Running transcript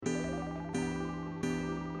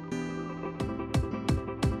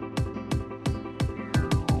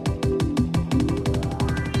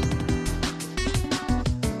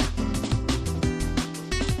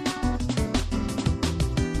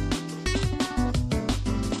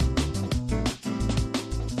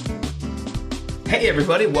Hey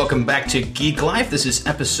everybody, welcome back to Geek Life. This is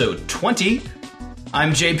episode 20.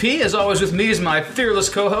 I'm JP. As always with me is my fearless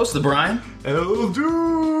co-host, the Brian.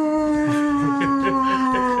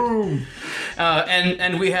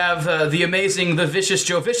 And we have the amazing, the vicious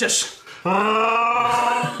Joe Vicious. And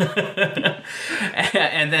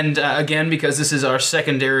then again, because this is our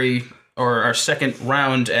secondary, or our second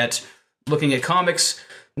round at looking at comics,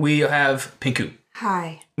 we have Pinku.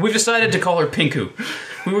 Hi. We've decided to call her Pinku.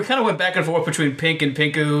 We kind of went back and forth between Pink and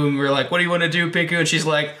Pinku, and we were like, what do you want to do, Pinku? And she's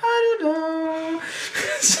like, I don't know.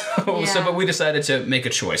 But we decided to make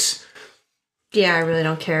a choice. Yeah, I really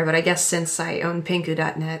don't care, but I guess since I own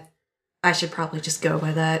Pinku.net, I should probably just go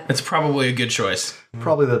by that. It's probably a good choice.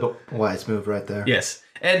 Probably the wise move right there. Yes.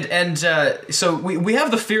 And so we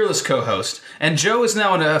have the fearless co-host, and Joe is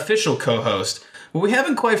now an official co-host. But we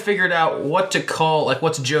haven't quite figured out what to call, like,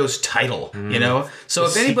 what's Joe's title, you know? So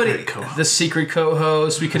if anybody, the secret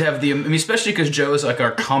co-host, we could have especially because Joe is like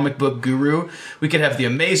our comic book guru, we could have the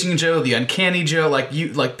amazing Joe, the uncanny Joe,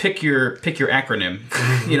 pick your acronym,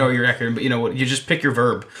 your acronym, but you just pick your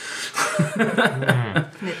verb.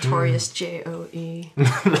 Notorious J-O-E.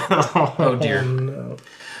 Oh dear. Oh, no.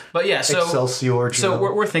 But yeah, so Excelsior, Joe.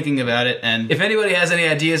 So we're thinking about it, and if anybody has any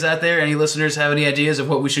ideas out there, any listeners have any ideas of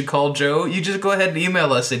what we should call Joe, you just go ahead and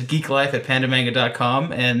email us at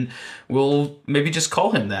geeklife@pandamanga.com, and we'll maybe just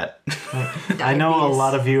call him that. I know a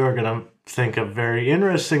lot of you are going to think of very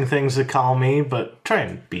interesting things to call me, but try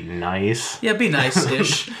and be nice. Yeah, be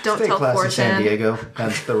nice-ish. Don't Stay tell classy, San 4chan. Diego,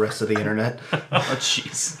 and the rest of the internet. Oh,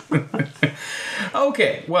 jeez.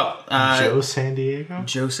 Okay, well... Joe San Diego?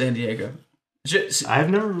 Joe San Diego.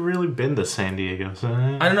 I've never really been to San Diego, so...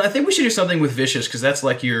 I don't know, I think we should do something with Vicious, because that's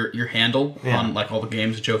like your handle on like all the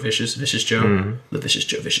games. Joe Vicious, Vicious Joe, the Vicious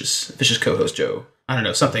Joe Vicious, Vicious co-host Joe. I don't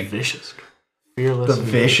know, something. Vicious. Fearless.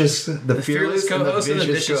 The fearless co-host and the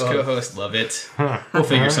vicious co-host. Love it. We'll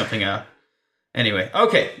figure something out. Anyway,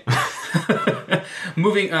 okay.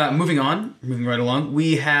 Moving right along,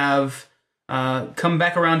 we have come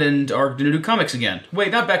back around and are going to do comics again.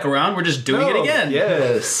 Wait, not back around. We're just doing it again.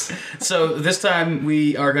 Yes. So this time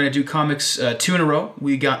we are going to do comics 2 in a row.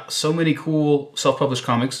 We got so many cool self-published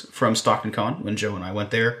comics from Stockton Con when Joe and I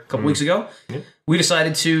went there a couple weeks ago. Yep. We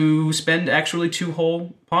decided to spend actually 2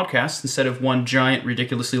 whole podcasts instead of one giant,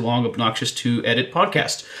 ridiculously long, obnoxious to-edit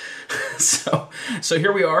podcast. So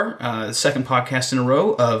here we are, the second podcast in a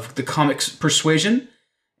row of the Comics Persuasion.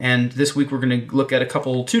 And this week we're going to look at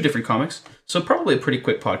 2 different comics. So probably a pretty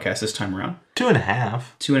quick podcast this time around. 2.5.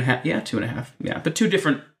 2.5. Yeah, 2.5. Yeah, but 2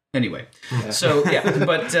 different anyway. Yeah. So yeah,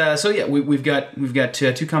 we've got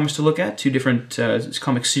 2 comics to look at, 2 different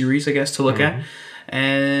comic series, I guess, to look at,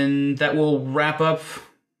 and that will wrap up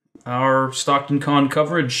our Stockton Con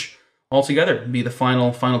coverage altogether. Be the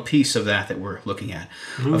final piece of that we're looking at.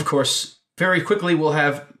 Of course, very quickly we'll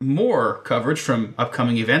have more coverage from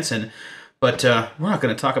upcoming events But we're not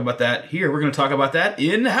going to talk about that here. We're going to talk about that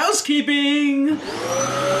in housekeeping.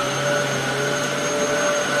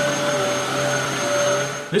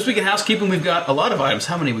 This week in housekeeping, we've got a lot of items.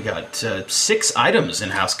 How many we got? 6 items in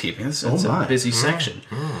housekeeping. That's a busy section.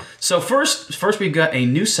 So first we've got a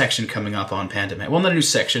new section coming up on Pandamanga. Well, not a new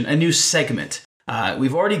section, a new segment.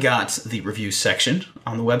 We've already got the reviews section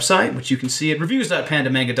on the website, which you can see at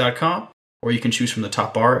reviews.pandamanga.com, or you can choose from the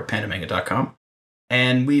top bar at pandamanga.com.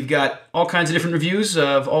 And we've got all kinds of different reviews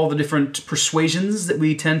of all the different persuasions that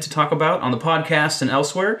we tend to talk about on the podcast and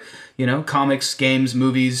elsewhere. You know, comics, games,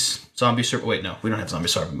 movies, zombie survivor. Wait, no, we don't have zombie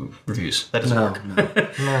survivor reviews. That doesn't work. No.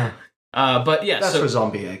 But yeah, that's for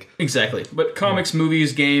Zombie Egg. Exactly. But comics,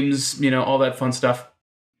 movies, games, all that fun stuff.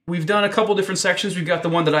 We've done a couple different sections. We've got the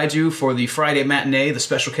one that I do for the Friday matinee, the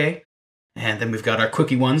Special K. And then we've got our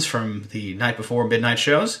quickie ones from the night before midnight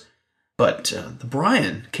shows. But the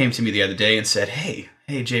Brian came to me the other day and said, hey,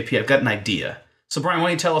 JP, I've got an idea. So, Brian, why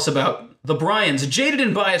don't you tell us about the Brian's Jaded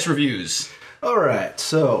and Biased Reviews? All right,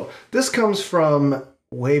 so this comes from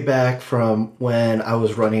way back from when I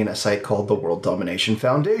was running a site called the World Domination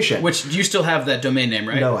Foundation. Which, do you still have that domain name,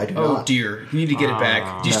 right? No, I do not. Oh, dear. You need to get it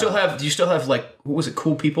back. Do you still have, like, what was it,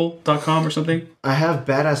 coolpeople.com or something? I have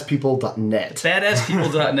badasspeople.net.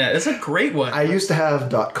 Badasspeople.net. That's a great one. I used to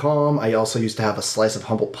have .com. I also used to have a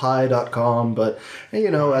sliceofhumblepie.com. But,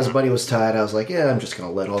 as Buddy was tired, I was like, yeah, I'm just going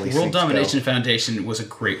to let all these World things go. Domination Foundation was a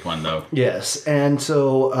great one, though. Yes. And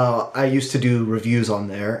so I used to do reviews on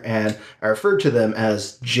there, and I referred to them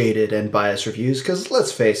as jaded and biased reviews because,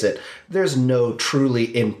 let's face it, there's no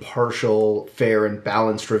truly impartial, fair, and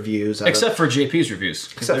balanced reviews. Except for JP's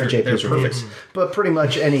reviews. Except for JP's reviews. But pretty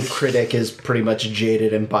much any critic is pretty much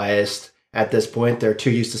jaded and biased at this point. They're too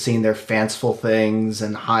used to seeing their fanciful things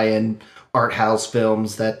and high-end art house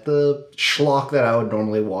films that the schlock that I would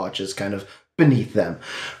normally watch is kind of beneath them.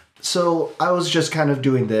 So I was just kind of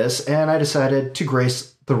doing this, and I decided to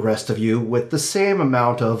grace the rest of you with the same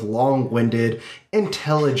amount of long-winded,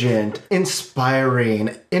 intelligent,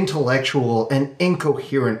 inspiring, intellectual, and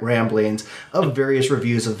incoherent ramblings of various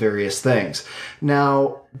reviews of various things.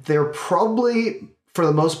 Now, they're probably, for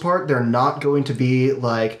the most part, they're not going to be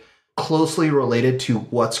like closely related to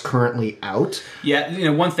what's currently out. Yeah,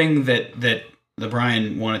 one thing that the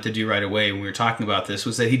Brian wanted to do right away when we were talking about this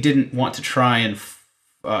was that he didn't want to try and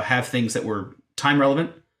have things that were time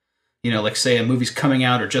relevant. Like say a movie's coming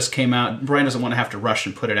out or just came out. Brian doesn't want to have to rush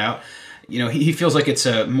and put it out. He feels like it's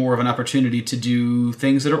more of an opportunity to do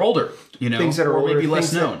things that are older. Things that are or older, maybe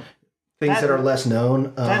less known. Things that are less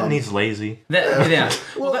known. That needs lazy. Yeah.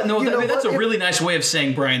 That's a what? really nice way of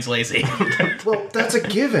saying Brian's lazy. Well, that's a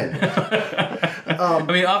given.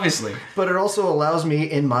 Obviously. But it also allows me,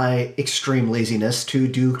 in my extreme laziness, to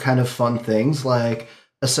do kind of fun things. Like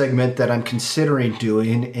a segment that I'm considering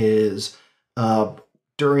doing is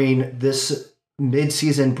during this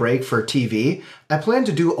mid-season break for TV, I plan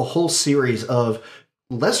to do a whole series of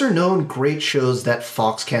lesser-known great shows that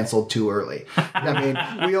Fox canceled too early.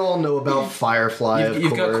 We all know about Firefly, of course.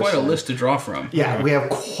 You've got quite a list to draw from. Yeah, we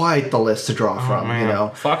have quite the list to draw from,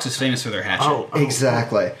 man. Fox is famous for their hatchet. Oh,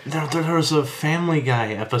 exactly. There was a Family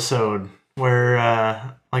Guy episode where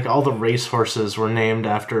all the racehorses were named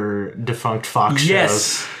after defunct Fox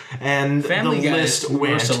shows. And Family the Guy list is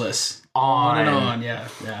went merciless. On and on, yeah.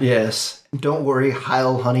 Yes. Don't worry,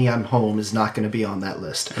 Heil Honey, I'm Home is not going to be on that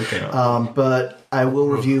list. Okay. But I will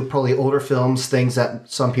review probably older films, things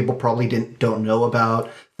that some people probably don't know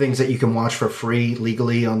about, things that you can watch for free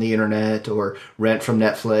legally on the internet or rent from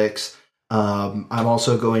Netflix. I'm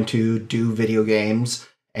also going to do video games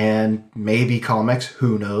and maybe comics,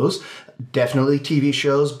 who knows. Definitely TV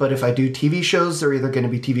shows, but if I do TV shows, they're either going to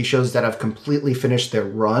be TV shows that have completely finished their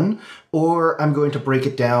run, or I'm going to break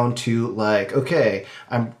it down to okay,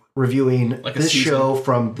 I'm reviewing this show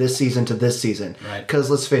from this season to this season. Right.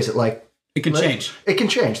 Because let's face it, it can change. It can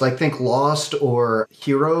change. Think Lost or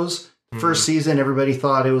Heroes. First season, everybody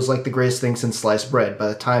thought it was the greatest thing since sliced bread. By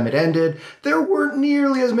the time it ended, there weren't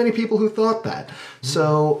nearly as many people who thought that.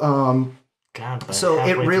 So,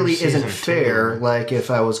 it really isn't fair.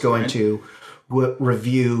 If I was going to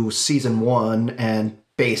review season 1 and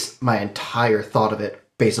base my entire thought of it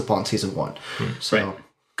based upon season 1. So right.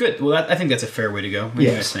 Good. Well, I think that's a fair way to go. What do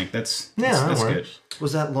you guys think? That's good.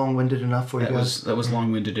 Was that long-winded enough for you guys? That was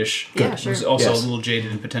long-winded-ish. Yeah, sure. It was also a little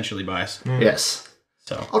jaded and potentially biased. Yes.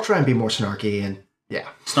 So I'll try and be more snarky and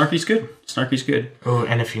Snarky's good. Oh,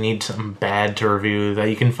 and if you need something bad to review that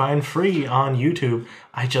you can find free on YouTube,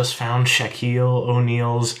 I just found Shaquille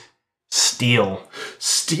O'Neal's Steel.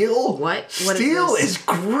 Steel? What Steel is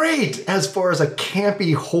great as far as a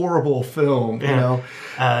campy, horrible film,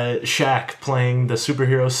 Shaq playing the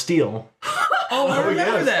superhero Steel. Oh, I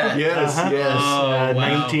remember that. Yes, yes.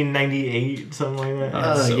 1998, something like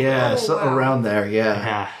that. Around there,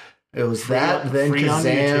 Yeah. It was that, then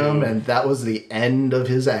Kazam, and that was the end of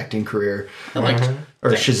his acting career. I liked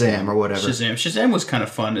Or Shazam, or whatever. Shazam was kind of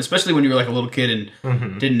fun, especially when you were a little kid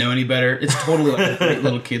and didn't know any better. It's totally a great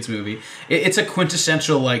little kids movie. It's a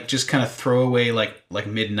quintessential, just kind of throwaway,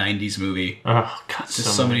 mid-90s movie. Oh, God,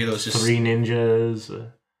 so many of those. Three Ninjas.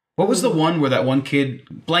 What was the one where that one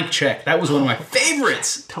kid, Blank Check, that was one of my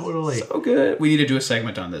favorites. Totally. So good. We need to do a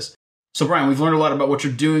segment on this. So, Brian, we've learned a lot about what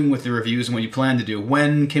you're doing with the reviews and what you plan to do.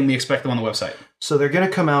 When can we expect them on the website? So they're going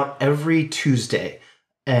to come out every Tuesday.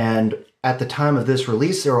 And at the time of this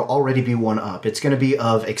release, there will already be one up. It's going to be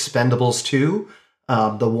of Expendables 2.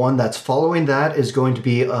 The one that's following that is going to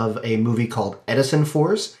be of a movie called Edison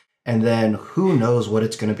Force. And then who knows what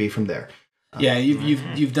it's going to be from there. Yeah,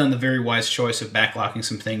 you've done the very wise choice of backlocking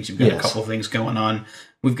some things. You've got a couple of things going on.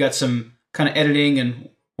 We've got some kind of editing, and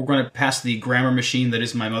we're going to pass the grammar machine that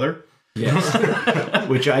is my mother. Yes.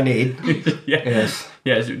 Which I need. Yes.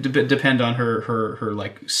 Depend on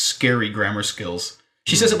her scary grammar skills.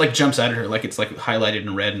 She says it jumps out at her, it's highlighted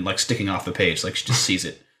in red and sticking off the page, she just sees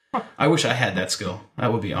it. I wish I had that skill.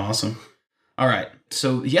 That would be awesome. All right.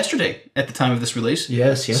 So yesterday, at the time of this release.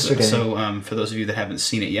 Yes, yesterday. So for those of you that haven't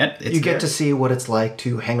seen it yet, you get to see what it's like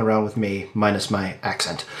to hang around with me minus my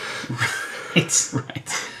accent.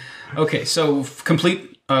 Right. Okay. So complete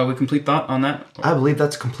thought on that? I believe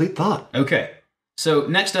that's complete thought. Okay. So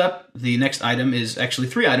next up, the next item is actually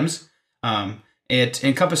 3 items. It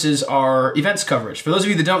encompasses our events coverage. For those of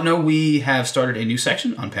you that don't know, we have started a new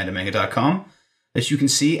section on pandamanga.com that you can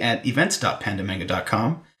see at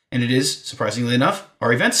events.pandamanga.com. And it is, surprisingly enough,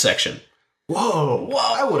 our events section. Whoa.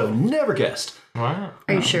 I would have never guessed. Wow.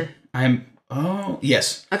 Are you sure? Oh,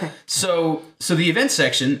 yes. Okay. So the event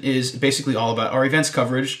section is basically all about our events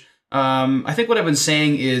coverage. I think what I've been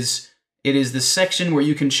saying is it is the section where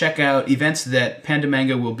you can check out events that Panda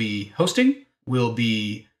Manga will be hosting, will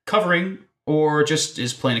be covering, or just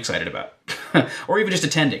is plain excited about, or even just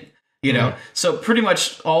attending. So pretty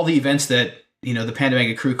much all the events that the Panda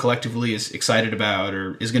Manga crew collectively is excited about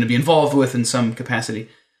or is going to be involved with in some capacity.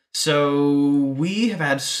 So we have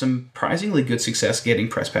had some surprisingly good success getting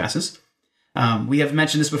press passes. We have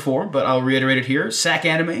mentioned this before, but I'll reiterate it here. SAC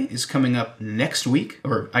Anime is coming up next week,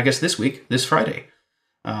 or I guess this week, this Friday,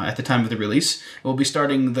 at the time of the release. It will be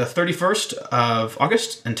starting the 31st of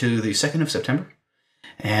August until the 2nd of September.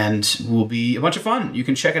 And will be a bunch of fun. You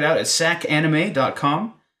can check it out at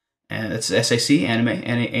sacanime.com. And it's SAC, anime,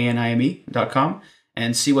 ANIME.com.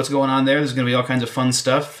 And see what's going on there. There's going to be all kinds of fun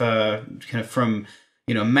stuff, kind of from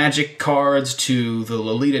magic cards to the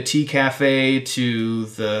Lolita Tea Cafe to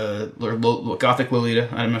the Gothic Lolita.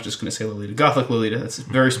 I'm not just going to say Lolita. Gothic Lolita. That's a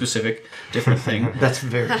very specific, different thing. That's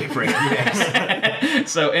very different.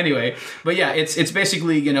 Yes. So anyway, but yeah, it's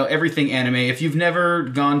basically everything anime. If you've never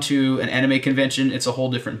gone to an anime convention, it's a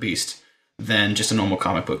whole different beast than just a normal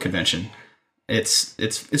comic book convention. It's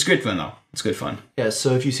good fun though. It's good fun. Yeah.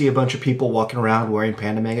 So if you see a bunch of people walking around wearing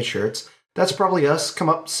Panda Manga shirts, that's probably us. Come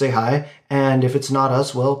up, say hi. And if it's not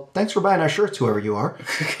us, well, thanks for buying our shirts, whoever you are.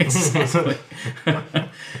 Exactly.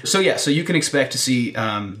 So you can expect to see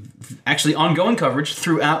actually ongoing coverage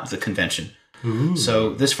throughout the convention. Ooh.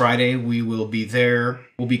 So this Friday we will be there.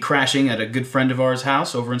 We'll be crashing at a good friend of ours'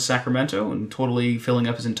 house over in Sacramento and totally filling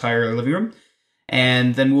up his entire living room.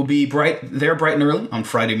 And then we'll be bright and early on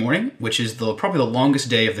Friday morning, which is probably the longest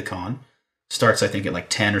day of the con. Starts, I think, at like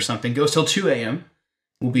 10 or something. Goes till 2 a.m.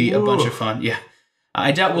 Will be a bunch of fun. Yeah,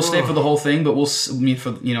 I doubt we'll stay for the whole thing, but we'll meet for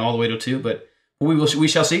all the way till 2. But we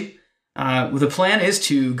shall see. The plan is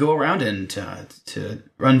to go around and to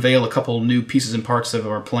unveil a couple new pieces and parts of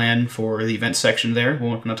our plan for the event section. There, we're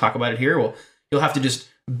not going to talk about it here. You'll have to just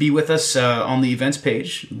be with us on the events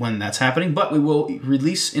page when that's happening. But we will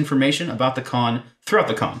release information about the con throughout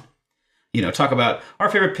the con. Talk about our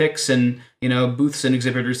favorite picks and, booths and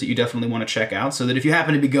exhibitors that you definitely want to check out so that if you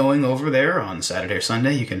happen to be going over there on Saturday or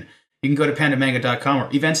Sunday, you can go to pandamanga.com or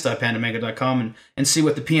events.pandamanga.com and see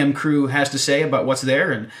what the PM crew has to say about what's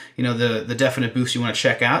there and, the definite booths you want to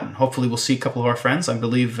check out. And hopefully we'll see a couple of our friends. I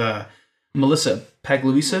believe Melissa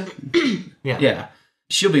Pagluisa. Yeah.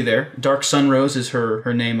 She'll be there. Dark Sunrose is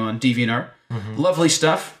her name on DeviantArt. Mm-hmm. Lovely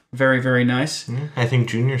stuff. Very, very nice. I think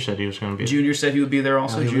Junior said he was going to be there. Junior said he would be there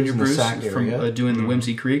also. Junior Bruce from doing the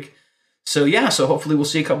Whimsy Creek. So hopefully we'll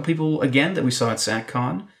see a couple people again that we saw at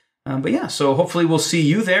SACCon. So hopefully we'll see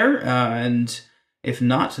you there. And if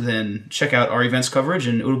not, then check out our events coverage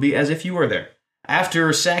and it'll be as if you were there.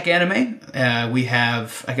 After SAC Anime, we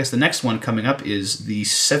have, I guess the next one coming up is the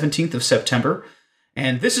 17th of September.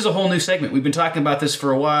 And this is a whole new segment. We've been talking about this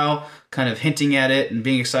for a while, kind of hinting at it and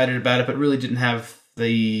being excited about it, but really didn't have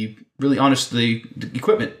the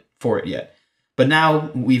equipment for it yet. But now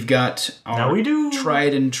we've got our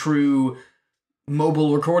tried and true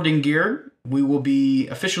mobile recording gear. We will be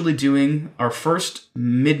officially doing our first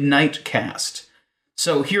midnight cast.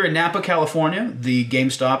 So here in Napa, California, the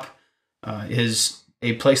GameStop is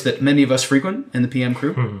a place that many of us frequent in the PM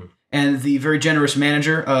crew. And the very generous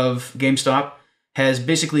manager of GameStop has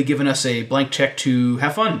basically given us a blank check to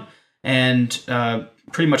have fun and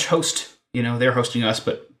pretty much host. They're hosting us,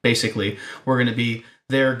 but basically we're going to be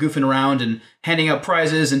there goofing around and handing out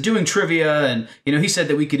prizes and doing trivia. And, he said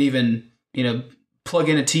that we could even, plug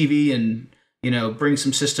in a TV and, bring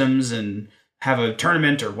some systems and have a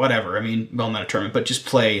tournament or whatever. I mean, well, not a tournament, but just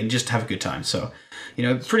play and just have a good time. So,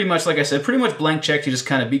 pretty much, like I said, pretty much blank check to just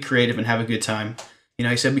kind of be creative and have a good time.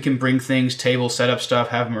 He said we can bring things, tables, set up stuff,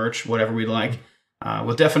 have merch, whatever we'd like.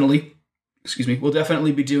 We'll definitely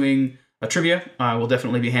be doing a trivia. We'll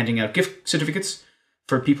definitely be handing out gift certificates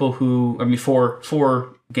for people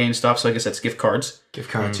for GameStop. So I guess that's gift cards. Gift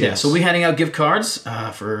cards, yeah. Yes. So we'll be handing out gift cards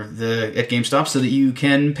at GameStop so that you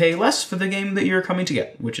can pay less for the game that you're coming to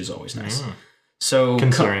get, which is always nice. So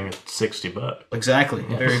considering it's $60. Exactly.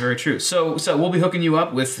 Yes. Very, very true. So we'll be hooking you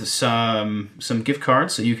up with some gift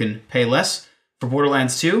cards so you can pay less. For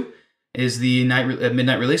Borderlands 2 is the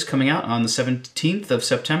midnight release coming out on the 17th of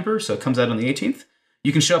September. So it comes out on the 18th.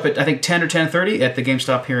 You can show up at, I think, 10 or 10:30 at the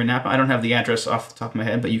GameStop here in Napa. I don't have the address off the top of my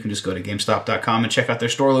head, but you can just go to GameStop.com and check out their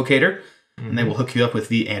store locator, and they will hook you up with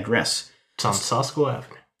the address. It's on Sosco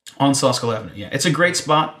Avenue. On Sosco Avenue, yeah. It's a great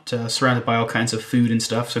spot, surrounded by all kinds of food and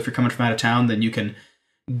stuff. So if you're coming from out of town, then you can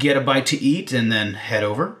get a bite to eat and then head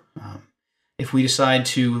over. If we decide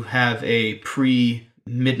to have a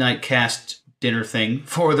pre-midnight cast dinner thing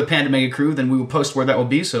for the Panda Mega crew, then we will post where that will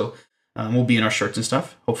be. So we'll be in our shirts and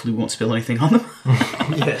stuff. Hopefully, we won't spill anything on them.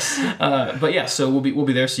 Yes. But yeah, so we'll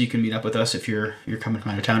be there, so you can meet up with us if you're coming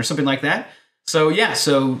from out of town or something like that. So yeah,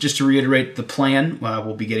 so just to reiterate the plan,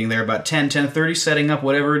 we'll be getting there about 10:30, setting up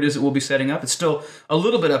whatever it is that we'll be setting up. It's still a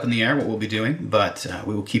little bit up in the air what we'll be doing, but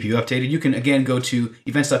we will keep you updated. You can, again, go to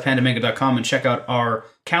events.pandamega.com and check out our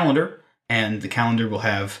calendar, and the calendar will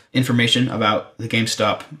have information about the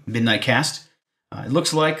GameStop Midnight Cast. It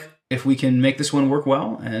looks like if we can make this one work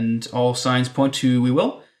well, and all signs point to we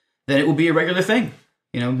will, then it will be a regular thing.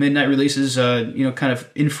 Midnight releases, kind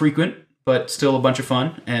of infrequent, but still a bunch of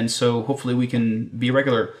fun, and so hopefully we can be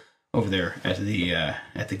regular over there at the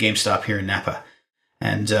GameStop here in Napa,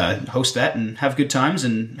 and host that and have good times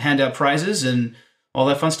and hand out prizes and all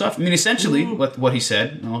that fun stuff. I mean, essentially, what he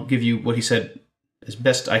said, and I'll give you what he said as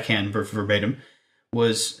best I can verbatim,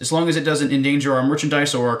 was as long as it doesn't endanger our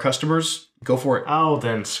merchandise or our customers, go for it. Oh,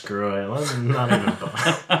 then screw it. Let's not even bother.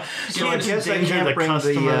 I guess I can't bring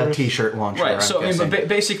the T-shirt launcher. Right. So, but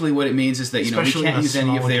basically, what it means is that we can't use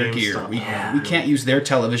any of their gear. We can't use their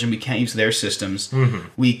television. We can't use their systems. Mm-hmm.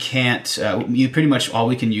 We can't. Pretty much all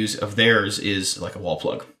we can use of theirs is like a wall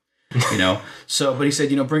plug. So, but he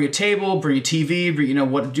said, bring a table, bring a TV,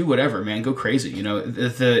 do whatever, man, go crazy.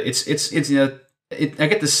 I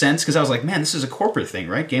get the sense, because I was like, man, this is a corporate thing,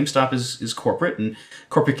 right? GameStop is corporate, and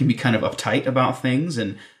corporate can be kind of uptight about things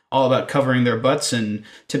and all about covering their butts and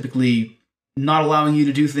typically not allowing you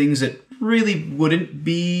to do things that really wouldn't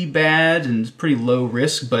be bad and pretty low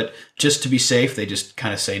risk, but just to be safe, they just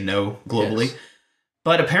kind of say no globally. Yes.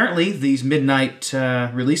 But apparently, these midnight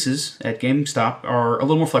releases at GameStop are a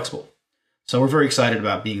little more flexible. So we're very excited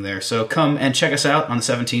about being there. So come and check us out on the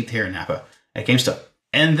 17th here in Napa at GameStop.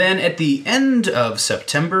 And then at the end of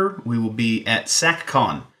September, we will be at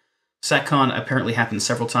SACCon. SACCon apparently happens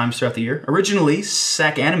several times throughout the year. Originally,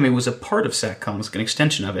 SAC Anime was a part of SACCon, it was an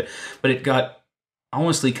extension of it, but it got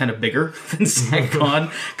honestly kind of bigger than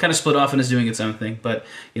SACCon, kind of split off and is doing its own thing. But,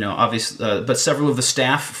 obviously, but several of the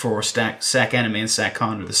staff for SAC Anime and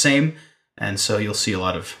SACCon are the same, and so you'll see a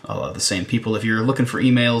lot of the same people if you're looking for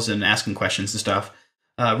emails and asking questions and stuff.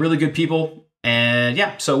 Really good people. And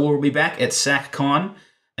yeah, so we'll be back at SACCon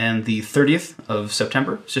and the 30th of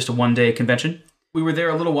September. It's just a one-day convention. We were there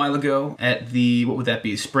a little while ago at the, what would that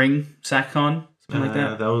be, Spring SACCon? Something like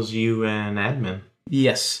that? That was you and admin.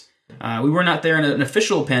 Yes. We were not there in an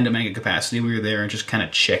official Panda Mega capacity. We were there and just kind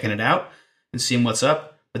of checking it out and seeing what's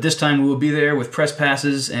up. But this time we will be there with press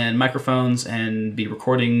passes and microphones and be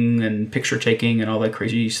recording and picture taking and all that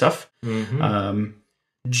crazy stuff. Mm-hmm.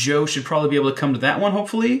 Joe should probably be able to come to that one,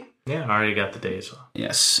 hopefully. Yeah, I already got the days off.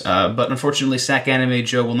 Yes, but unfortunately, SAC Anime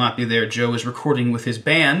Joe will not be there. Joe is recording with his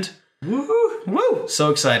band. Woohoo! Woo!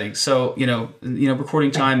 So exciting. So,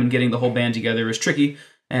 recording time and getting the whole band together is tricky,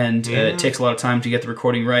 and it takes a lot of time to get the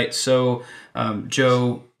recording right. So,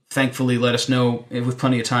 Joe thankfully let us know with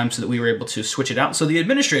plenty of time so that we were able to switch it out. So the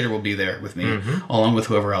administrator will be there with me, along with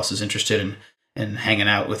whoever else is interested in hanging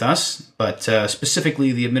out with us. But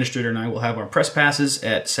specifically, the administrator and I will have our press passes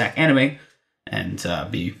at SAC Anime and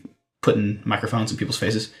be putting microphones in people's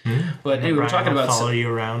faces. But anyway, we're talking about... follow you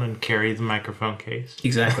around and carry the microphone case.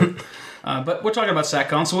 Exactly. But we're talking about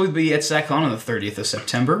SACCon, so we'll be at SACCon on the 30th of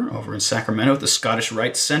September over in Sacramento at the Scottish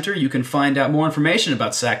Rite Center. You can find out more information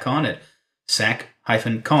about SACCon at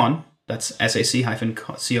sac-con, that's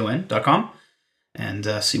sac-con.com,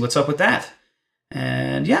 and see what's up with that.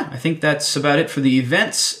 And yeah, I think that's about it for the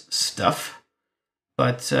events stuff.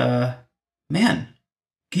 But, man...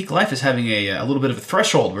 Geek Life is having a little bit of a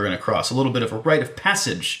threshold we're going to cross, a little bit of a rite of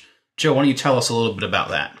passage. Joe, why don't you tell us a little bit about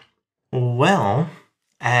that? Well,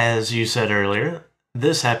 as you said earlier,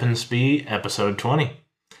 this happens to be episode 20.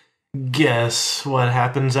 Guess what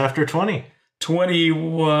happens after 20?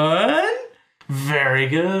 21? Very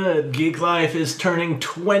good. Geek Life is turning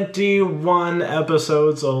 21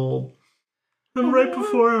 episodes old. And right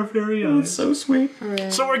before our very eyes. That's so sweet.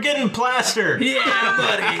 So we're getting plastered. Yeah,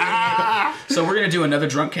 buddy. So we're going to do another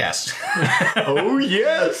drunk cast. Oh,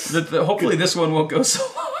 yes. Hopefully this one won't go so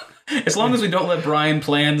long. As long as we don't let Brian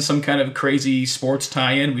plan some kind of crazy sports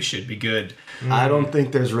tie-in, we should be good. I don't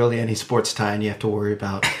think there's really any sports tie-in you have to worry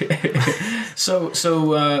about. So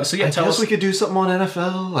yeah, tell us. We could do something on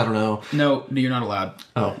NFL. I don't know. No, you're not allowed.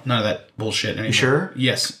 Oh. None of that bullshit anymore. You sure?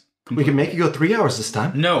 Yes. We can make you go 3 hours this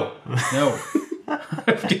time. No.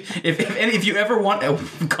 If you ever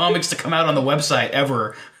want comics to come out on the website,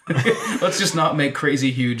 ever, let's just not make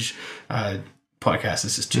crazy huge podcast.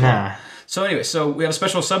 This is too Nah. So anyway, so we have a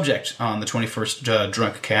special subject on the 21st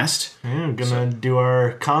Drunk Cast. I'm gonna do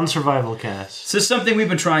our con survival cast. This is something we've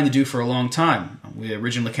been trying to do for a long time. We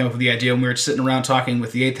originally came up with the idea when we were sitting around talking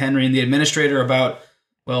with the 8th Henry and the administrator about,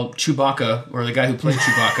 well, Chewbacca, or the guy who played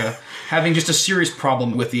Chewbacca, having just a serious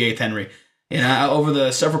problem with the 8th Henry. And over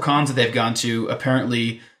the several cons that they've gone to,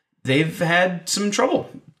 apparently they've had some trouble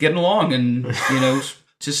getting along. And,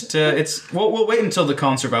 just we'll wait until the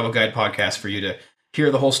Con Survival Guide podcast for you to hear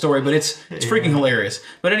the whole story, but it's freaking hilarious.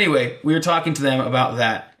 But anyway, we were talking to them about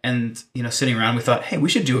that, and sitting around, we thought, hey, we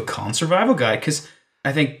should do a con survival guide, because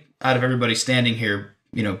I think out of everybody standing here,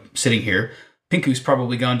 sitting here, Pinku's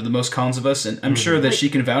probably gone to the most cons of us, and I'm sure that she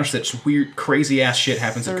can vouch that weird, crazy ass shit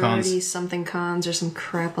happens at cons. 30-something cons or some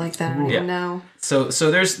crap like that. I don't even know. So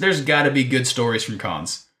there's got to be good stories from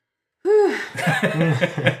cons.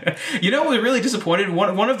 We're really disappointed.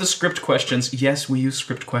 One of the script questions, yes, we use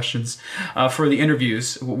script questions for the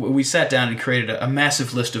interviews. We sat down and created a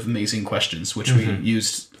massive list of amazing questions, which we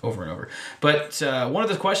used over and over. But one of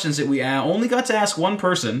the questions that we only got to ask one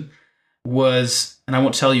person was, and I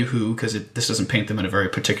won't tell you who, because this doesn't paint them in a very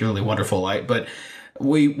particularly wonderful light, but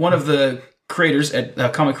one of the creators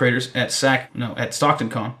at comic creators at Stockton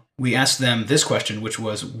Con, we asked them this question, which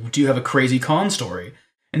was, do you have a crazy con story?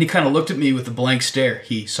 And he kind of looked at me with a blank stare.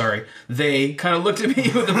 They kind of looked at me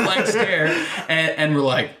with a blank stare and were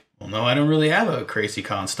like, well, no, I don't really have a crazy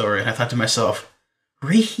con story. And I thought to myself,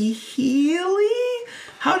 really?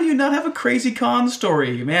 How do you not have a crazy con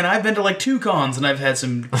story? Man, I've been to like 2 cons and I've had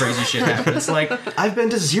some crazy shit happen. It's like, I've been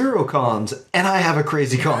to 0 cons and I have a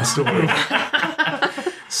crazy con story.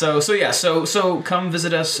 So come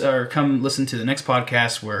visit us, or come listen to the next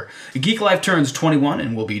podcast where Geek Life turns 21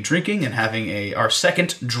 and we'll be drinking and having our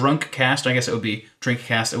second drunk cast. I guess it would be drink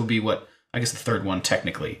cast. It would be the third one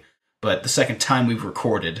technically, but the second time we've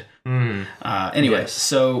recorded.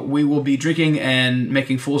 So we will be drinking and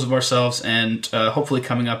making fools of ourselves, and hopefully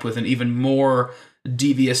coming up with an even more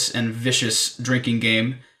devious and vicious drinking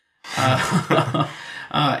game. Talking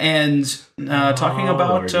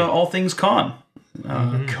about all things con.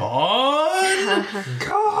 Con! Yeah,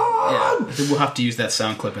 we'll have to use that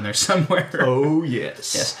sound clip in there somewhere. Oh,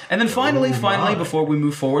 yes. Yes. And then finally, before we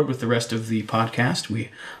move forward with the rest of the podcast,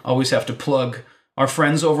 we always have to plug our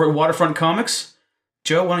friends over at Waterfront Comics.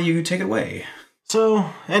 Joe, why don't you take it away?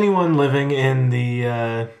 So, anyone living in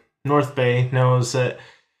the North Bay knows that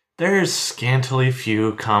there's scantily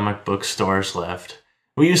few comic book stores left.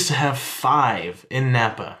 We used to have 5 in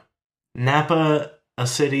Napa. Napa, a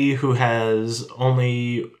city who has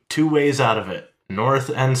only 2 ways out of it, north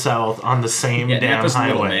and south, on the same damn Napa's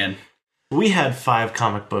highway. Little, man. We had 5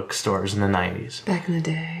 comic book stores in the 90s. Back in the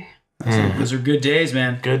day. Those are good days,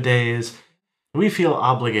 man. Good days. We feel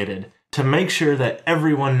obligated to make sure that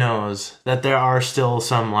everyone knows that there are still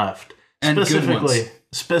some left. And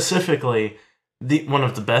Specifically, one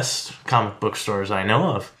of the best comic book stores I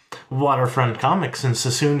know of, Waterfront Comics in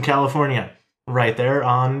Sassoon, California. Right there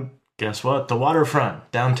on, guess what? The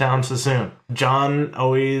waterfront, downtown Sassoon. John,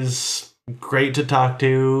 always great to talk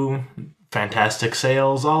to. Fantastic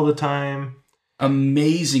sales all the time.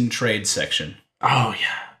 Amazing trade section. Oh,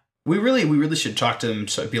 yeah. We really should talk to them.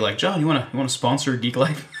 So be like, John, you want to sponsor Geek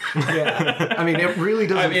Life? Yeah, I mean, it really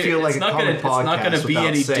doesn't feel like a common podcast. It's not going to be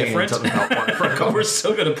any different. We're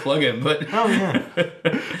still going to plug it, but oh yeah,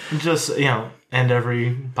 just end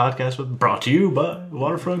every podcast with brought to you by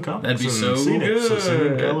Waterfront Comics. That'd be so good.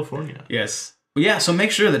 Sassoon, California. Yes, well, yeah. So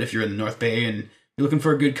make sure that if you're in the North Bay and you're looking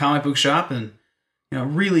for a good comic book shop, and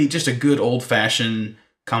really just a good old fashioned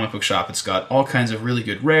comic book shop. It's got all kinds of really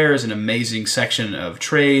good rares, an amazing section of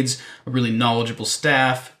trades, a really knowledgeable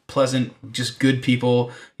staff, pleasant, just good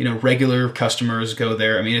people. Regular customers go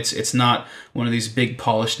there. I mean, it's not one of these big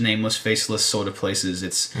polished, nameless, faceless sort of places.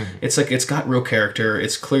 It's like it's got real character.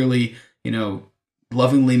 It's clearly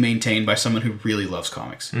lovingly maintained by someone who really loves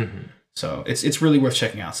comics. Mm-hmm. So it's really worth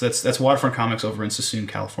checking out. So that's Waterfront Comics over in Sassoon,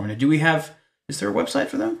 California. Is there a website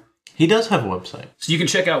for them? He does have a website. So you can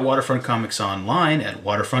check out Waterfront Comics online at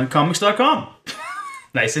waterfrontcomics.com.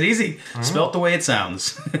 Nice and easy. Spelt the way it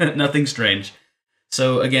sounds. Nothing strange.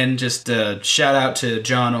 So again, just shout out to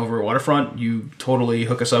John over at Waterfront. You totally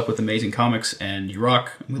hook us up with amazing comics, and you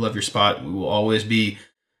rock. We love your spot. We will always be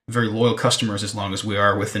very loyal customers as long as we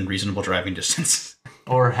are within reasonable driving distance.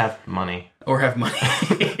 Or have money.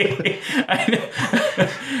 I know.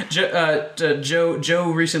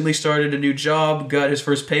 Joe recently started a new job, got his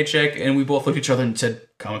first paycheck, and we both looked at each other and said,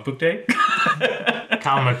 "Comic book day."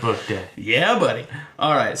 Comic book day. Yeah, buddy.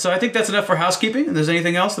 All right, so I think that's enough for housekeeping. If there's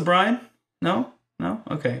anything else, Brian? No. No?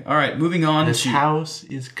 Okay. All right, moving on This house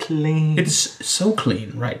is clean. It's so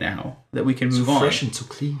clean right now that we can move on. Fresh and so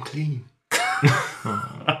clean.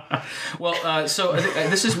 Well, so I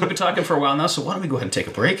think we've been talking for a while now, so why don't we go ahead and take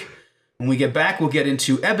a break? When we get back, we'll get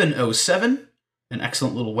into Eben 07, an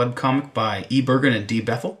excellent little webcomic by E. Bergen and D.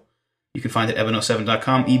 Bethel. You can find it at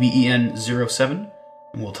eben07.com, EBEN07.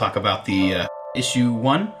 And we'll talk about the issue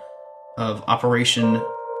 1 of Operation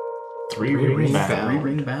Three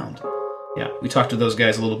Ring Bound. Yeah, we talked to those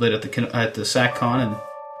guys a little bit at the SACCon, and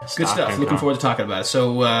good stuff. Looking forward to talking about it.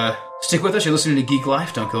 So stick with us. You're listening to Geek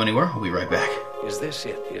Life. Don't go anywhere. We'll be right back. Is this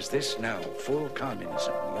it? Is this now full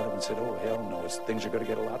communism? The other one said, oh, hell no, things are going to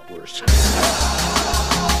get a lot worse.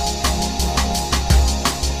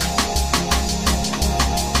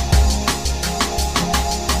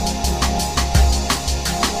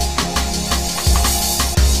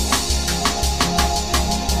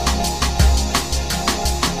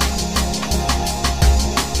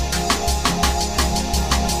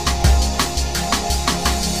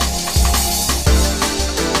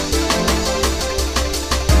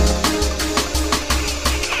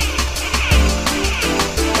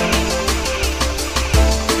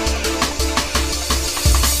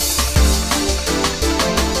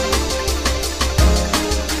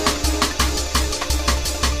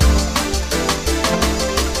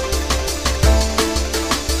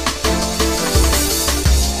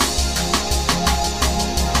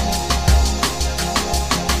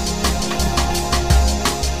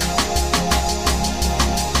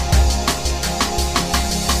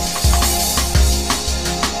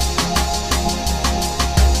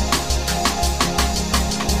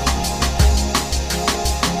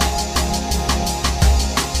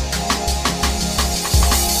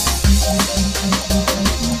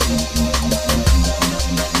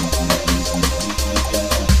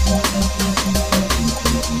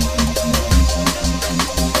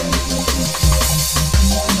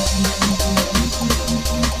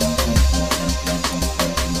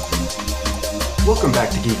 Welcome back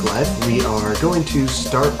to Geek Life. We are going to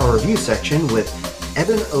start our review section with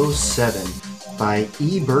Eben 07 by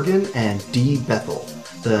E. Bergen and D. Bethel.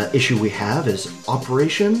 The issue we have is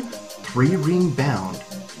Operation Three Ring Bound.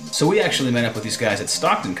 So we actually met up with these guys at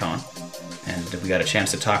Stockton Con, and we got a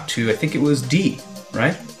chance to talk to, I think it was D,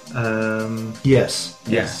 right? Yes.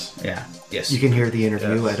 Yes. You can hear the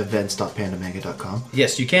interview at events.pandamega.com.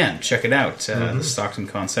 Yes, you can. Check it out, the Stockton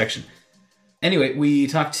Con section. Anyway, we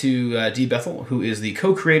talked to D. Bethel, who is the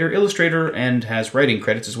co-creator, illustrator, and has writing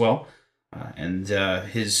credits as well. And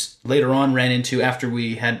his later on ran into, after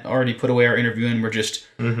we had already put away our interview and we're just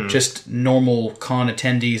normal con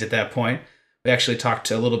attendees at that point, we actually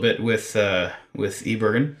talked a little bit with E.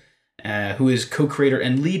 Bergen, who is co-creator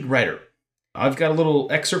and lead writer. I've got a little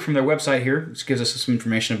excerpt from their website here, which gives us some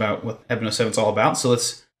information about what Eben 07 is all about. So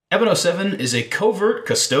Eben 07 is a covert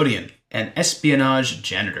custodian and espionage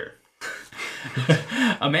janitor.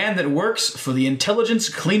 A man that works for the Intelligence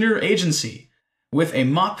Cleaner Agency with a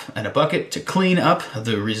mop and a bucket to clean up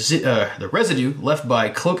the residue left by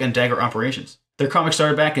Cloak and Dagger operations. Their comic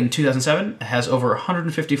started back in 2007, has over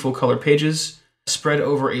 150 full-color pages, spread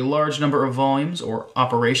over a large number of volumes, or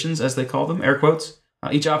operations as they call them, air quotes.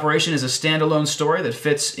 Each operation is a standalone story that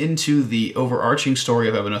fits into the overarching story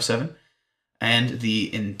of Eben 07 and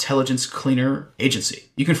the Intelligence Cleaner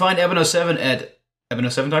Agency. You can find Eben 07 at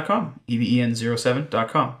eben07.com,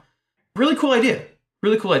 EBEN07.com. Really cool idea.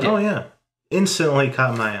 Oh, yeah. Instantly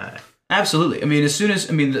caught my eye. Absolutely. I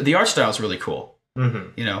mean, the art style is really cool.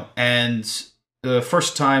 Mm-hmm. You know, and the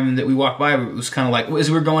first time that we walked by, it was kind of like, as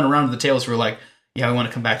we were going around to the tables, we were like, yeah, we want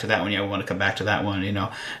to come back to that one. Yeah, we want to come back to that one, you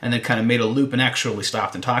know, and then kind of made a loop and actually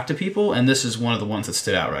stopped and talked to people. And this is one of the ones that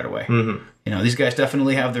stood out right away. Mm-hmm. You know, these guys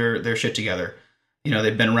definitely have their shit together. You know,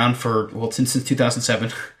 they've been around since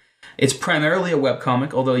 2007. It's primarily a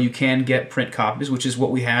webcomic, although you can get print copies, which is what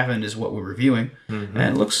we have and is what we're reviewing. Mm-hmm.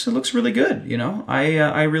 And it looks really good, you know.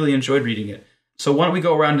 I really enjoyed reading it. So why don't we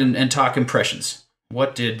go around and talk impressions?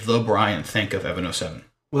 What did the Brian think of Eben 07?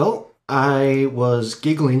 Well, I was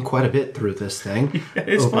giggling quite a bit through this thing.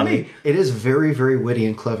 It's funny. It is very, very witty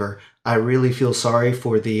and clever. I really feel sorry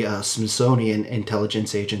for the Smithsonian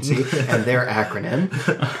Intelligence Agency and their acronym.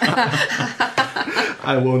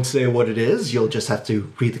 I won't say what it is. You'll just have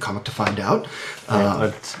to read the comic to find out.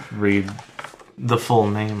 Let's read the full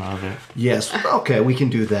name of it. Yes. Okay, we can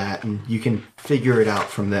do that, and you can figure it out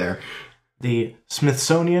from there. The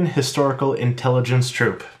Smithsonian Historical Intelligence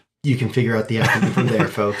Troop. You can figure out the acronym from there,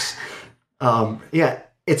 folks. Yeah,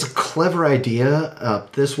 it's a clever idea.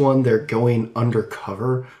 This one, they're going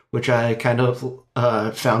undercover, which I kind of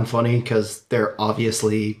found funny because they're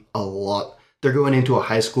obviously they're going into a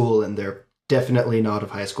high school and they're definitely not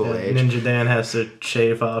of high school age. Ninja Dan has to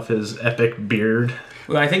shave off his epic beard.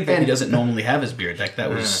 Well, I think that he doesn't normally have his beard. Like that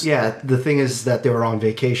was. Yeah, the thing is that they were on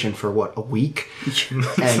vacation for a week,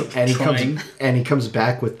 and he comes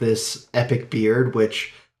back with this epic beard,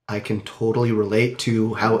 which I can totally relate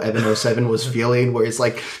to how Evan 07 was feeling, where he's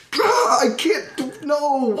like, I can't.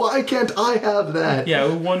 No, why can't I have that?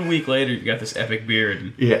 Yeah, 1 week later, you got this epic beard.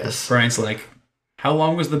 And Yes, Brian's like, how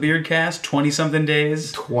long was the beard cast? 20-something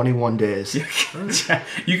days? 21 days.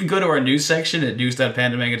 You can go to our news section at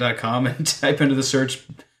news.pandamanga.com and type into the search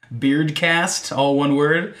beardcast, all one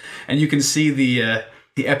word, and you can see the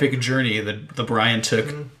epic journey that the Brian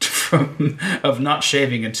took of not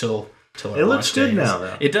shaving until our It looks launch good day. now,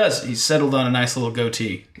 though. It does. He's settled on a nice little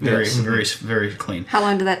goatee. Very, Yes. very, very clean. How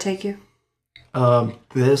long did that take you?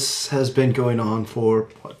 This has been going on for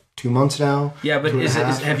 2 months now. Yeah, but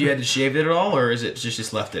 2.5. have you had to shave it at all, or is it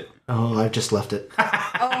just left it? Oh, I've just left it.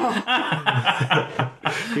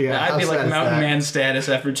 Yeah, I'd be how like sad is mountain that? man status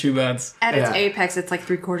after 2 months. At its Yeah. apex, it's like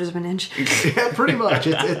 3/4 of an inch. Yeah, pretty much.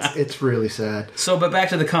 It's really sad. So, but back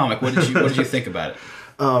to the comic. What did you think about it?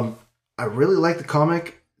 I really like the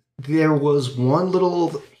comic. There was one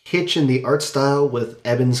little hitch in the art style with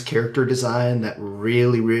Eben's character design that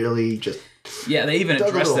really, really just... Yeah, they even Dug a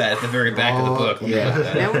addressed little that at the very back of the book. Let me yeah. look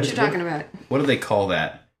at that. Know what you're talking about. What do they call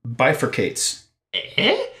that? Bifurcates.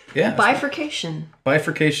 Yeah. Bifurcation.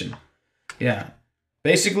 Bifurcation. Yeah.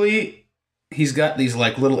 Basically, he's got these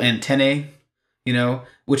like little antennae, you know,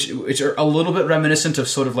 which are a little bit reminiscent of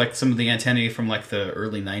sort of like some of the antennae from like the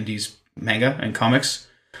early 90s manga and comics.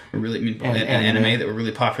 Really, and anime that were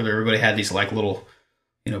really popular. Everybody had these like little,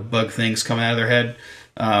 you know, bug things coming out of their head.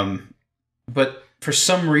 But for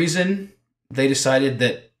some reason, they decided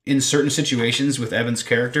that in certain situations with Evan's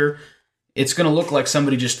character, it's going to look like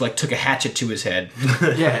somebody just like took a hatchet to his head,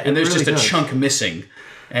 Yeah, and there's really just a does. chunk missing,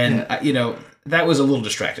 and you know that was a little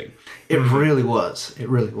distracting. It really was. It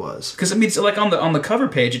really was. Because I mean, it's like on the cover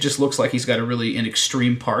page, it just looks like he's got an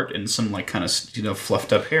extreme part and some like kind of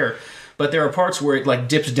fluffed up hair. But there are parts where it like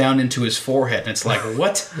dips down into his forehead, and it's like,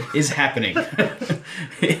 what is happening?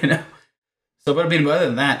 You know. So, but I mean, other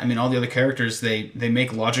than that, I mean, all the other characters they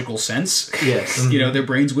make logical sense. Yes. You know, their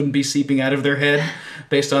brains wouldn't be seeping out of their head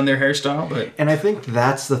based on their hairstyle. But And I think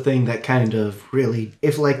that's the thing that kind of really,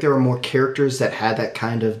 if like there were more characters that had that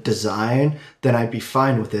kind of design, then I'd be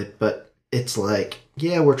fine with it. But it's like,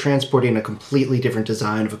 yeah, we're transporting a completely different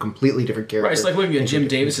design of a completely different character. right, it's like looking at Jim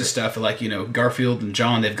Davis's stuff, like, you know, Garfield and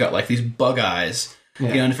John, they've got like these bug eyes. Yeah.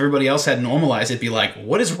 You know, and if everybody else had normal eyes, it'd be like,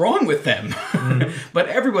 what is wrong with them? But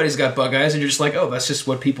everybody's got bug eyes, and you're just like, oh, that's just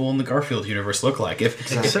what people in the Garfield universe look like.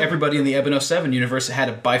 If everybody in the Eben 07 universe had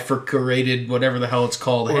a bifurcated, whatever the hell it's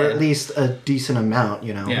called, or head. at least a decent amount,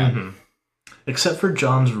 you know. Yeah. Except for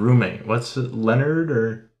John's roommate. What's it, Leonard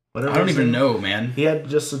or whatever? I don't his even name? know, man. He had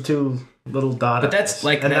just the two little dot But that's eyes.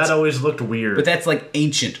 like- and that's- that always looked weird. But that's like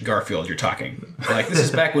ancient Garfield you're talking. Like, this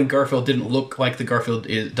is back when Garfield didn't look like the Garfield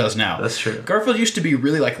does now. That's true. Garfield used to be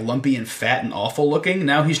really like lumpy and fat and awful looking.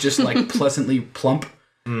 Now he's just like pleasantly plump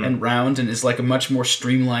and round and is like a much more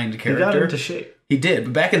streamlined he character. got into shape. He did,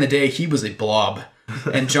 but back in the day, he was a blob,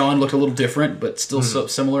 and John looked a little different, but still so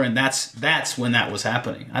similar. And that's when that was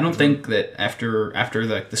happening. I don't think that after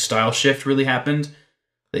the style shift really happened,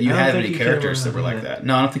 that you I don't had think any he came characters that were around, like yeah. that.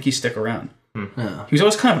 No, I don't think he stuck around. Yeah. He was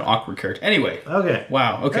always kind of an awkward character. Anyway, Okay.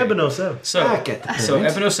 wow. Okay, Eben 07. so Back at the so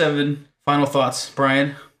parents. Eben 07. Final thoughts,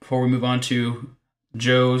 Brian, before we move on to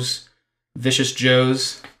Vicious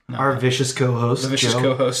Joe's. Our vicious co-host, The vicious Joe.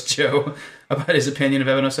 co-host Joe about his opinion of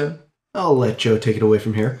Eben 07. I'll let Joe take it away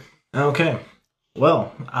from here. Okay.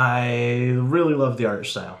 Well, I really loved the art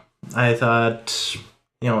style. I thought,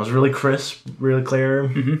 it was really crisp, really clear.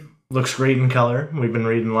 Mhm. Looks great in color. We've been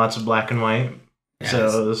reading lots of black and white. Yeah,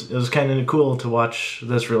 So it was kind of cool to watch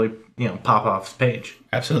this really, pop off the page.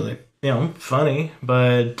 Absolutely. Funny,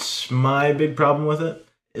 but my big problem with it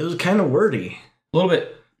was kind of wordy. A little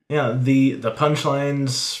bit. Yeah, the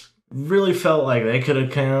punchlines really felt like they could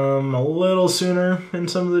have come a little sooner in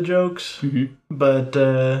some of the jokes. Mhm. But,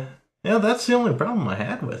 that's the only problem I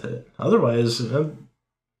had with it. Otherwise, it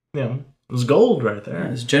was gold right Yeah, there.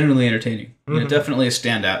 it's generally entertaining. Mhm. Definitely a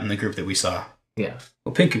standout in the group that we saw. Yeah.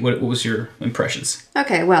 Well, Pinky, what was your impressions?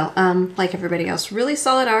 Okay, well, like everybody else, really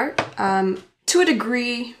solid art. To a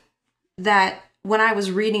degree that when I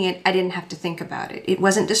was reading it, I didn't have to think about it. It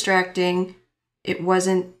wasn't distracting. It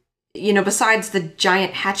wasn't, besides the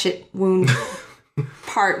giant hatchet wound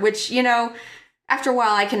part, which, after a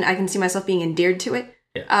while I can see myself being endeared to it.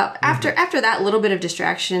 Yeah. After that little bit of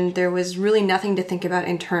distraction, there was really nothing to think about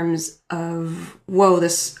in terms of, whoa,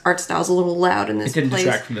 this art style's a little loud in this It didn't place.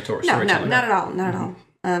 distract from the No, storytelling. not at all.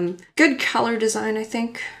 Good color design, I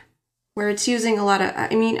think, where it's using a lot of,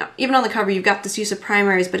 I mean, even on the cover, you've got this use of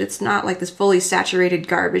primaries, but it's not like this fully saturated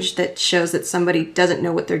garbage that shows that somebody doesn't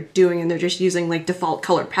know what they're doing and they're just using like default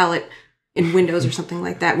color palette in Windows or something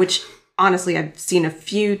like that, which honestly I've seen a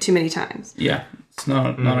few too many times. Yeah, it's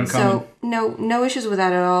not uncommon. So no issues with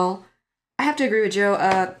that at all. I have to agree with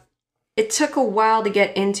Joe. It took a while to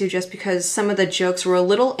get into just because some of the jokes were a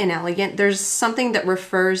little inelegant. There's something that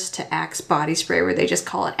refers to Axe body spray where they just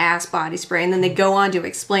call it ass body spray, and then they go on to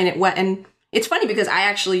explain it what. And it's funny because I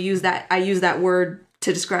actually use that word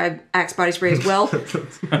to describe Axe body spray as well.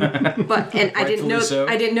 I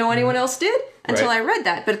didn't know anyone else did until I read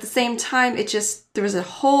that. But at the same time, there was a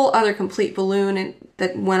whole other complete balloon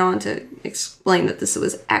that went on to explain that this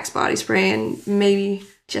was Axe body spray, and maybe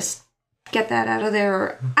just get that out of there.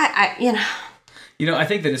 Or I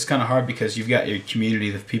think that it's kind of hard because you've got your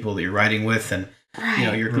community of people that you're writing with, and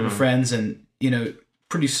your group of friends, and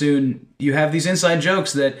pretty soon you have these inside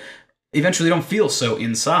jokes that eventually don't feel so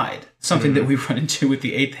inside. Something that we run into with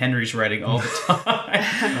the 8th Henry's writing all the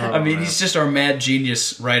time. He's just our mad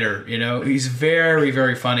genius writer. He's very,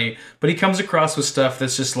 very funny, but he comes across with stuff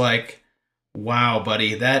that's just like, wow,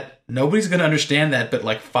 buddy, that nobody's going to understand that but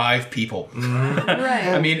like 5 people. Right.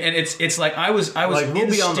 And it's like I was like, in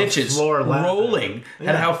we'll stitches rolling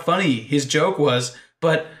at how funny his joke was,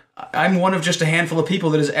 but I'm one of just a handful of people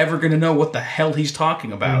that is ever going to know what the hell he's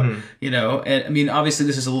talking about. And obviously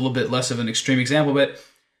this is a little bit less of an extreme example, but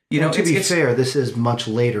to be fair, this is much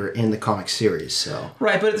later in the comic series, so...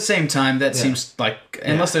 Right, but at the same time, that seems like...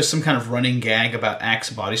 Unless there's some kind of running gag about Axe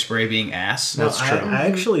body spray being ass. That's true.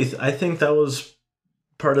 I think that was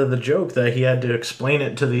part of the joke, that he had to explain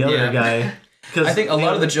it to the other guy. I think a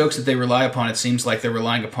lot of the jokes that they rely upon, it seems like they're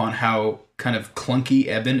relying upon how kind of clunky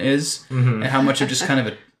Eben is, and how much of just kind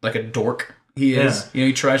of a dork he is.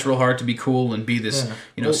 He tries real hard to be cool and be this,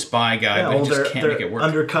 spy guy, but he just can't make it work.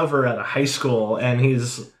 Undercover at a high school, and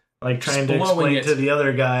he's... like trying to explain to the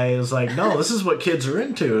other guy is like, no, this is what kids are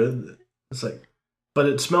into. It's like, but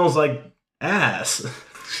it smells like ass.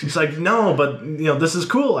 It's like, no, but this is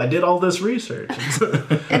cool. I did all this research.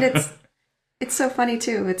 And it's so funny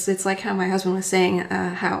too. It's like how my husband was saying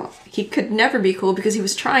how he could never be cool because he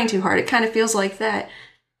was trying too hard. It kind of feels like that.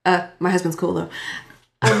 My husband's cool though.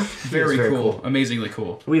 Very cool. Amazingly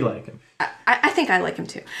cool. We like him. I think I like him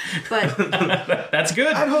too. But that's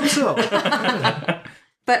good. I hope so.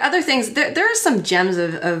 But other things, there are some gems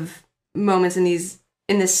of moments in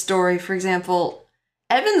this story. For example,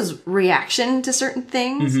 Evan's reaction to certain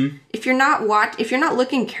things. Mm-hmm. If you're not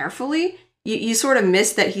looking carefully, you sort of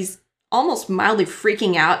miss that he's almost mildly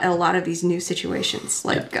freaking out at a lot of these new situations.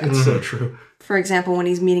 Like it's so true. For example, when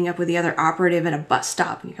he's meeting up with the other operative at a bus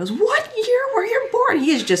stop, and he goes, "What year were you born?"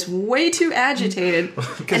 He is just way too agitated,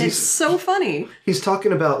 and it's so funny. He's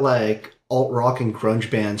talking about like alt-rock and grunge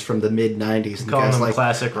bands from the mid-90s. And calling the guy's them like,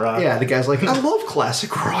 classic rock. Yeah, the guy's like, I love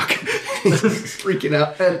classic rock. He's freaking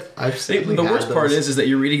out. And I've seen the worst part is that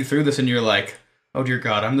you're reading through this and you're like, oh dear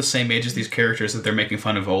God, I'm the same age as these characters that they're making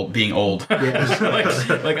fun of being old. Yeah.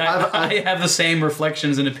 I have the same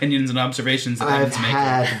reflections and opinions and observations that I've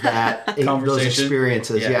had those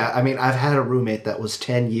experiences. Yeah. I've had a roommate that was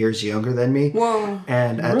 10 years younger than me. Whoa.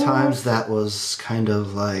 And at times that was kind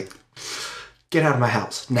of like... get out of my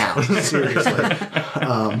house now, seriously.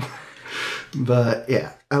 But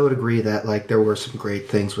yeah, I would agree that like there were some great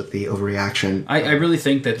things with the overreaction. I really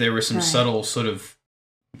think that there were some subtle sort of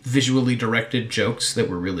visually directed jokes that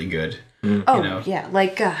were really good. Yeah,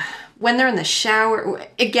 like when they're in the shower,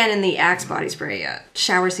 again in the Axe body spray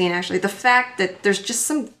shower scene. Actually, the fact that there's just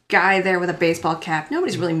some guy there with a baseball cap.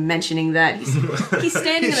 Nobody's really mentioning that he's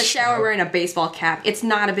standing in the shower wearing a baseball cap. It's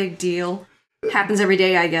not a big deal. Happens every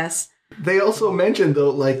day, I guess. They also mentioned, though,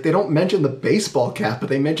 like, they don't mention the baseball cap, but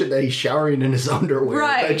they mention that he's showering in his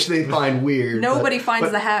underwear, which they find weird. Nobody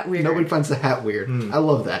finds the hat weird. Nobody finds the hat weird. I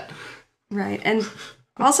love that. Right. And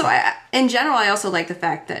also, in general, I also like the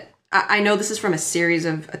fact that I know this is from a series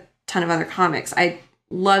of a ton of other comics. I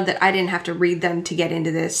love that I didn't have to read them to get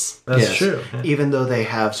into this. That's true. Yeah. Even though they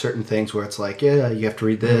have certain things where it's like, you have to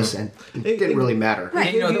read this, and it didn't really matter.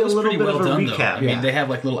 Right. And, that was pretty well done, recap. though. They have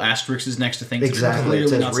like little asterisks next to things exactly. that are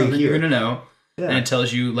clearly not something you're going to know. Yeah. And it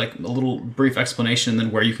tells you like a little brief explanation and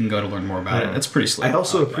then where you can go to learn more about it. That's pretty slick. I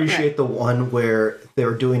also appreciate the one where they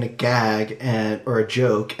were doing a gag or a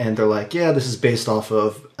joke, and they're like, this is based off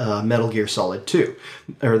of Metal Gear Solid 2,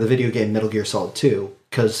 or the video game Metal Gear Solid 2,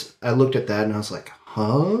 because I looked at that and I was like,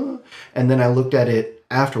 huh? And then I looked at it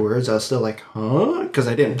afterwards, I was still like, huh? Because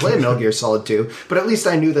I didn't play Metal Gear Solid 2, but at least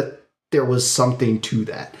I knew that there was something to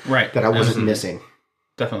that. Right. That I wasn't missing.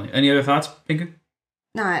 Definitely. Any other thoughts, Pinky?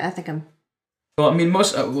 No, I think I'm Well, I mean,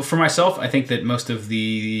 for myself, I think that most of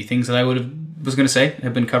the things that I was going to say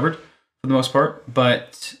have been covered for the most part.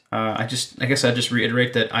 But I guess I'd just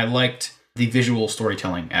reiterate that I liked the visual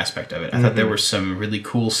storytelling aspect of it. I thought there were some really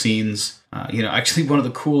cool scenes. Actually, one of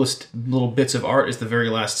the coolest little bits of art is the very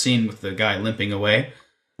last scene with the guy limping away.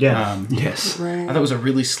 Yeah. Yes. Right. I thought it was a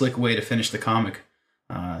really slick way to finish the comic.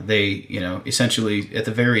 They, essentially at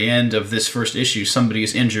the very end of this first issue, somebody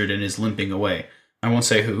is injured and is limping away. I won't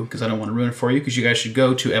say who, because I don't want to ruin it for you, because you guys should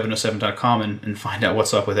go to eben07.com and find out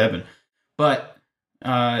what's up with Eben. But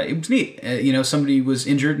it was neat. Somebody was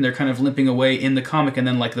injured and they're kind of limping away in the comic, and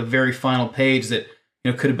then like the very final page that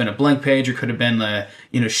could have been a blank page, or could have been a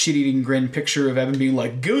shit-eating grin picture of Eben being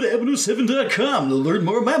like, go to eben07.com to learn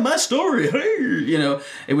more about my story.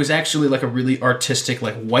 It was actually like a really artistic,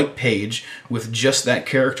 like white page with just that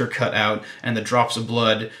character cut out and the drops of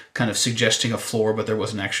blood kind of suggesting a floor, but there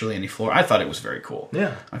wasn't actually any floor. I thought it was very cool.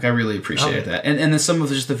 Yeah. Like I really appreciated that. And then some of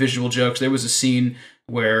just the visual jokes. There was a scene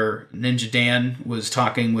where Ninja Dan was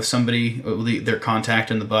talking with somebody, their contact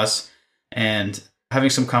in the bus, and having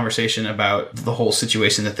some conversation about the whole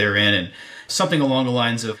situation that they're in, and something along the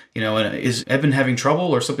lines of, is Eben having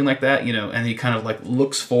trouble or something like that, and he kind of like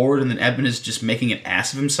looks forward, and then Eben is just making an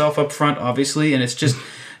ass of himself up front, obviously, and it's just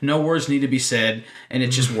no words need to be said, and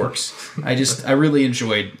it just works. I really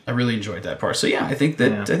enjoyed that part. So yeah, I think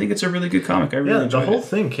it's a really good comic. I really enjoyed the whole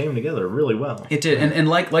thing came together really well. It did, and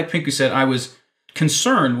like Pinky said, I was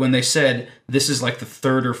concerned when they said this is like the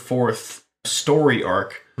third or fourth story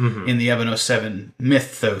arc in the Eben 07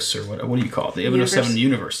 mythos, or what do you call it? The Eben 07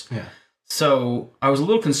 universe. Yeah. So I was a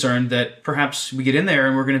little concerned that perhaps we get in there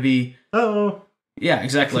and we're going to be, yeah,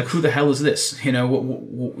 exactly. Like, who the hell is this?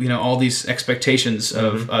 All these expectations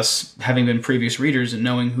of us having been previous readers and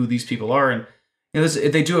knowing who these people are, and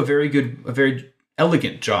they do a very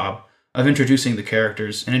elegant job of introducing the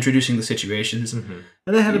characters and introducing the situations. And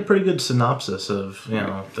they had a pretty good synopsis of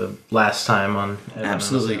the last time on Eben.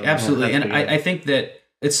 Absolutely. And I think that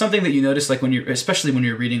it's something that you notice, like especially when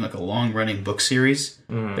you're reading like a long-running book series.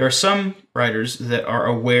 There are some writers that are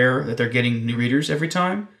aware that they're getting new readers every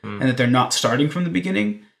time, and that they're not starting from the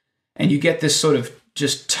beginning. And you get this sort of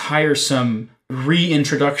just tiresome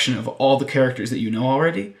reintroduction of all the characters that you know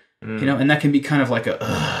already, and that can be kind of like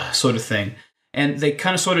a sort of thing. And they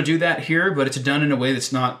kind of sort of do that here, but it's done in a way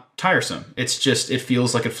that's not tiresome. It's just, it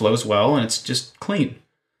feels like it flows well, and it's just clean.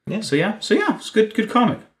 Yeah. So yeah, it's good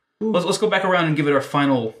comic. Let's go back around and give it our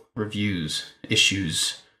final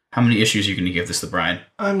issues. How many issues are you going to give this, Brian?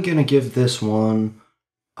 I'm going to give this one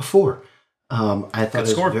a 4. I thought it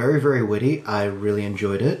was very, very witty. I really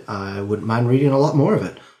enjoyed it. I wouldn't mind reading a lot more of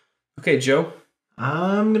it. Okay, Joe?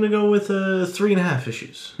 I'm going to go with 3.5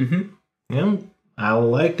 issues. Yeah, I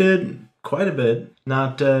liked it quite a bit.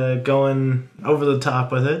 Not going over the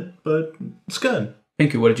top with it, but it's good.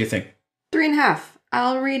 Pinky, what did you think? 3.5.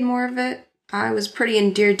 I'll read more of it. I was pretty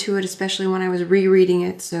endeared to it, especially when I was rereading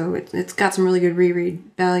it, so it's got some really good reread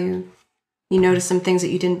value. You notice some things that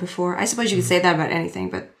you didn't before. I suppose you could say that about anything,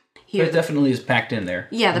 but here... But it definitely is packed in there.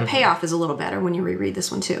 Yeah, the payoff is a little better when you reread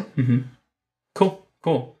this one, too. Cool.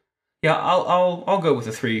 Yeah, I'll go with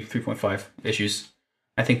the 3.5 issues.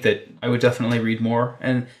 I think that I would definitely read more,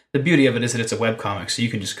 and the beauty of it is that it's a webcomic, so you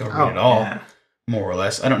can just go read it all. Yeah. More or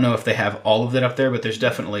less. I don't know if they have all of it up there, but there's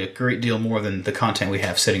definitely a great deal more than the content we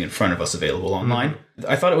have sitting in front of us available online.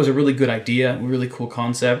 I thought it was a really good idea, a really cool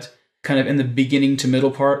concept. Kind of in the beginning to middle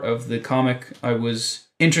part of the comic, I was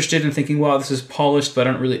interested in thinking, wow, this is polished, but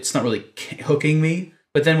it's not really hooking me.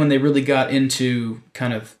 But then when they really got into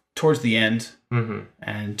kind of towards the end,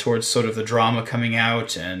 and towards sort of the drama coming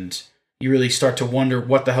out, and you really start to wonder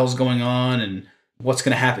what the hell's going on, and what's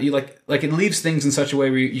going to happen. You like it leaves things in such a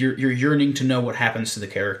way where you're yearning to know what happens to the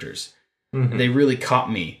characters. They really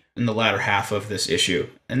caught me in the latter half of this issue,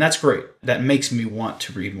 and that's great. That makes me want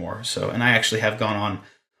to read more. So, and I actually have gone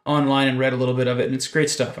online and read a little bit of it, and it's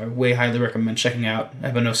great stuff. I highly recommend checking out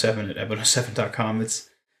Eben07 at eben07.com. It's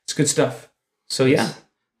good stuff. So yeah,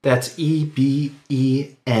 that's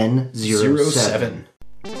EBEN07.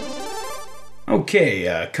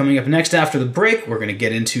 Okay, coming up next after the break, we're going to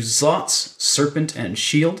get into Zot's Serpent and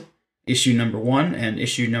Shield, issue number 1 and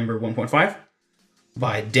issue number 1.5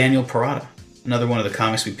 by Daniel Parada. Another one of the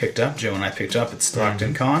comics we picked up, Joe and I picked up at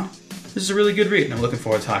Stockton Con. This is a really good read, and I'm looking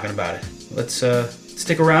forward to talking about it. Let's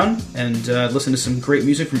stick around and listen to some great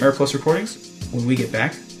music from Air Plus Recordings. When we get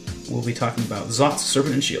back, we'll be talking about Zot's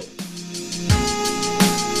Serpent and Shield.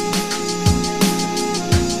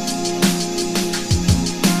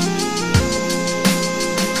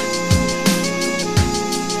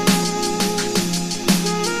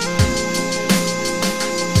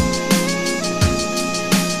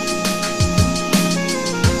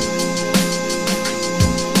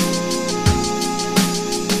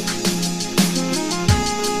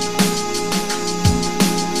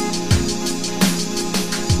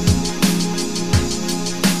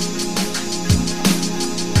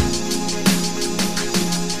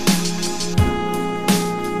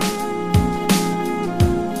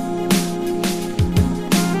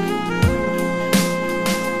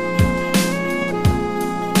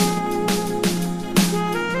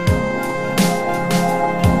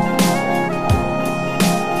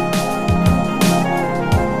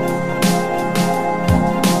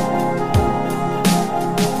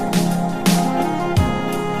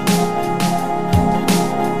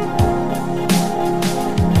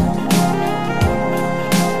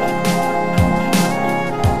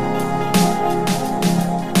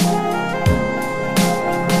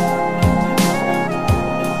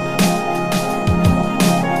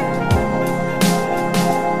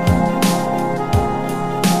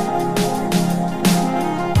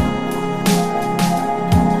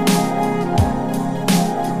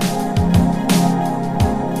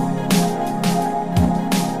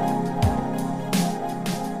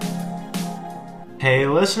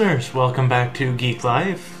 listeners, welcome back to Geek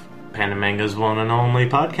Life, Panda Manga's one and only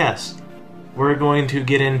podcast. We're going to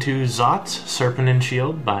get into Zot's Serpent and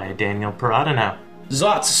Shield by Daniel Parada now.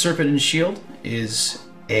 Zot's Serpent and Shield is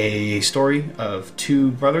a story of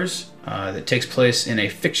two brothers that takes place in a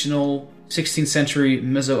fictional 16th century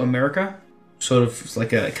Mesoamerica, sort of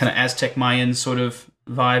like a kind of Aztec Mayan sort of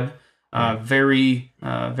vibe. Very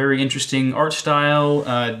interesting art style.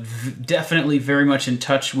 Definitely very much in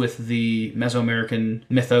touch with the Mesoamerican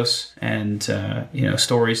mythos and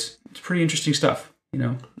stories. It's pretty interesting stuff.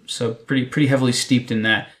 So pretty heavily steeped in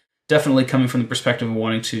that. Definitely coming from the perspective of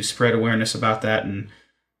wanting to spread awareness about that and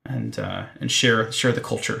share the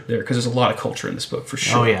culture there, because there's a lot of culture in this book for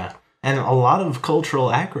sure. Oh yeah, and a lot of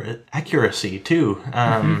cultural accuracy too.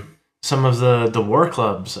 Some of the war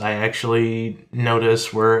clubs I actually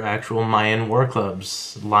noticed were actual Mayan war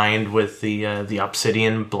clubs lined with the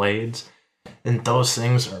obsidian blades, and those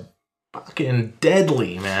things are fucking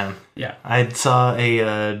deadly, man. Yeah, I saw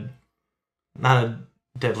not a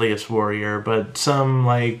Deadliest Warrior, but some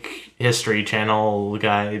like History Channel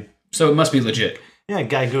guy. So it must be legit. Yeah,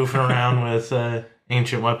 guy goofing around with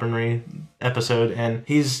ancient weaponry episode, and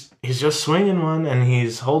he's just swinging one, and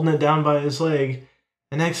he's holding it down by his leg.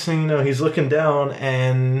 The next thing you know, he's looking down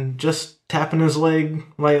and just tapping his leg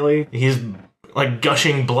lightly. He's like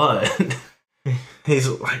gushing blood. He's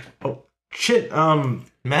like, "Oh shit,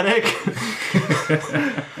 medic!"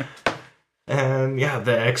 And yeah,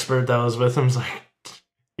 the expert that was with him's like,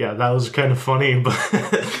 "Yeah, that was kind of funny,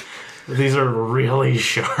 but these are really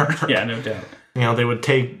sharp." Yeah, no doubt. They would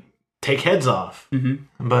take heads off.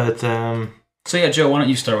 Mm-hmm. But so yeah, Joe, why don't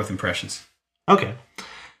you start with impressions? Okay.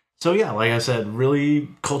 So yeah, like I said, really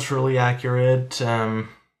culturally accurate.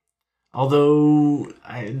 Although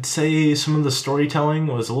I'd say some of the storytelling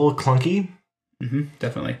was a little clunky. Mm-hmm,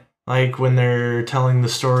 definitely. Like when they're telling the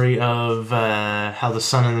story of how the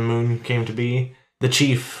sun and the moon came to be, the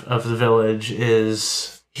chief of the village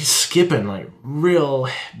he's skipping like real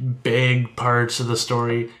big parts of the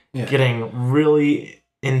story, getting really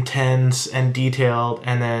intense and detailed,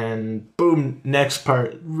 and then boom, next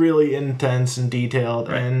part really intense and detailed,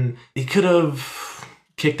 right. And he could have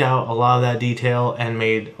kicked out a lot of that detail and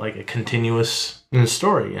made like a continuous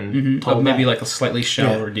story and told maybe that. like a slightly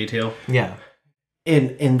shallower detail. Yeah.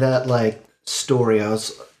 In that like story, I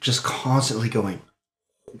was just constantly going,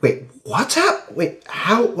 wait, what's up? Wait,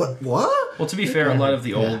 how? What? Well, to be fair, a lot of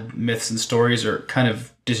the old myths and stories are kind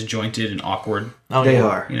of disjointed and awkward. Oh, they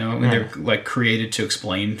are. They're like created to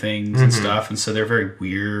explain things and stuff, and so they're very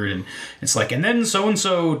weird. And it's like, and then so and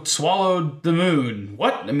so swallowed the moon.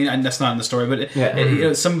 What? I mean, that's not in the story, but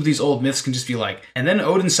some of these old myths can just be like, and then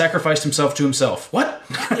Odin sacrificed himself to himself. What?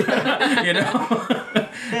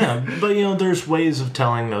 Yeah, but there's ways of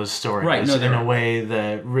telling those stories, right? No, in a way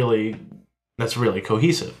that's really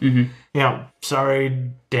cohesive. Mm-hmm.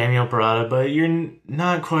 Sorry, Daniel Parada, but you're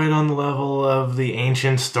not quite on the level of the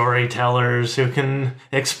ancient storytellers who can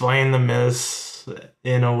explain the myths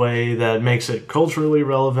in a way that makes it culturally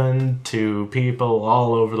relevant to people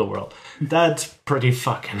all over the world. That's pretty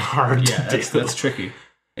fucking hard to do. That's tricky.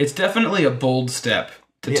 It's definitely a bold step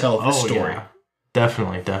to tell this story. Yeah.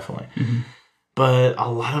 Definitely. Mm-hmm. But a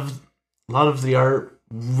lot of the art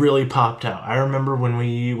really popped out. I remember when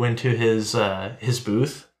we went to his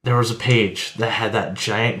booth, there was a page that had that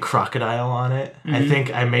giant crocodile on it. Mm-hmm. I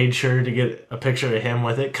think I made sure to get a picture of him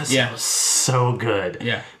with it because it was so good.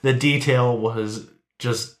 Yeah, the detail was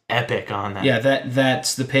just epic on that. Yeah,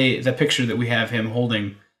 that's the picture that we have him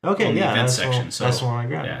holding. Okay, on the event section. That's the one I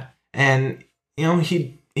grabbed. Yeah, and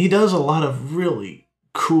he does a lot of really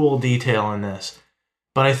cool detail in this,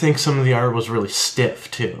 but I think some of the art was really stiff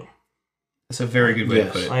too. That's a very good way to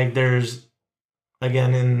put it. Like there's,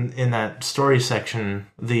 again, in that story section,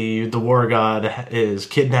 the war god is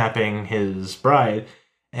kidnapping his bride,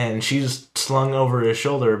 and she's slung over his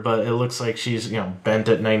shoulder, but it looks like she's, bent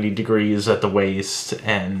at 90 degrees at the waist,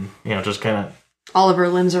 and, just kind of... All of her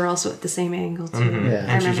limbs are also at the same angle, too. Mm-hmm. Yeah.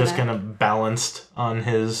 And she's just kind of balanced on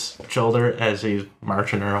his shoulder as he's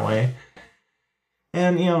marching her away.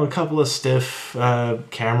 And, a couple of stiff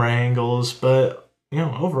camera angles, but,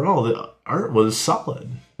 overall, the art was solid,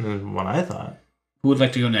 is what I thought. Who would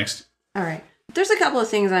like to go next? All right. There's a couple of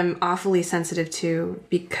things I'm awfully sensitive to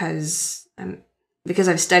because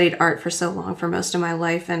I've studied art for so long, for most of my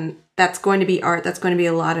life, and that's going to be art. That's going to be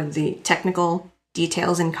a lot of the technical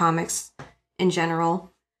details in comics in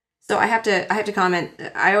general. So I have to comment.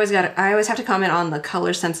 I always have to comment on the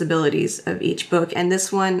color sensibilities of each book, and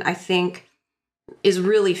this one I think is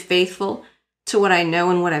really faithful to what I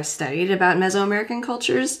know and what I've studied about Mesoamerican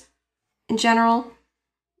cultures in general.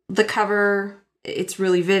 The cover, it's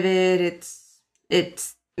really vivid.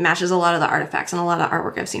 It's matches a lot of the artifacts and a lot of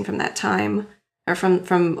artwork I've seen from that time, or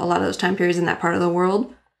from a lot of those time periods in that part of the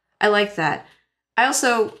world. I like that. I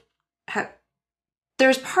also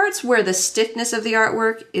there's parts where the stiffness of the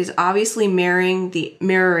artwork is obviously mirroring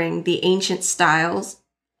the ancient styles,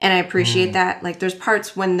 and I appreciate that. Like, there's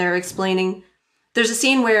parts when they're explaining. There's a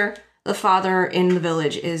scene where the father in the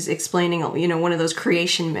village is explaining, one of those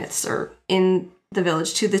creation myths, or in the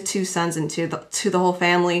village, to the two sons and to the whole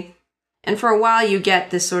family. And for a while, you get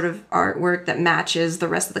this sort of artwork that matches the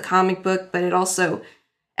rest of the comic book, but it also,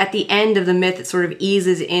 at the end of the myth, it sort of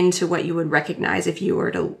eases into what you would recognize if you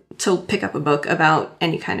were to pick up a book about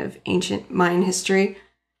any kind of ancient Mayan history.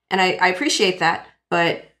 And I appreciate that,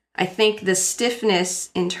 but I think the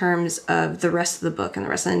stiffness in terms of the rest of the book and the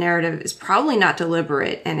rest of the narrative is probably not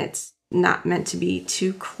deliberate, and it's not meant to be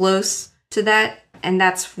too close to that. And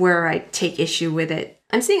that's where I take issue with it.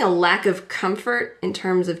 I'm seeing a lack of comfort in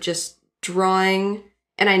terms of just drawing,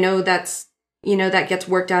 and I know that's, that gets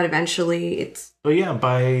worked out eventually. But yeah,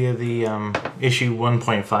 by the issue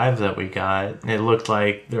 1.5 that we got, it looked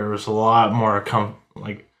like there was a lot more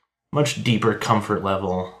much deeper comfort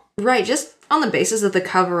level. Right, just on the basis of the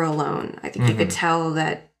cover alone, I think you could tell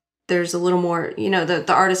that there's a little more,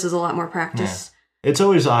 the artist is a lot more practiced. Yeah. It's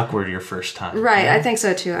always awkward your first time. Right, I think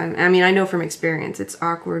so too. I mean, I know from experience it's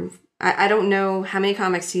awkward. I don't know how many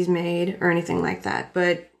comics he's made or anything like that,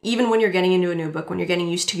 but even when you're getting into a new book, when you're getting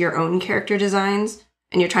used to your own character designs,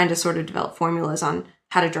 and you're trying to sort of develop formulas on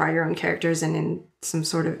how to draw your own characters and in some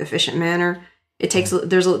sort of efficient manner, it takes,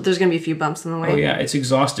 there's going to be a few bumps in the way. Oh yeah, it's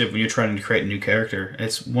exhaustive when you're trying to create a new character.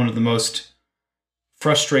 It's one of the most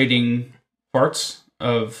frustrating parts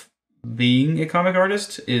of being a comic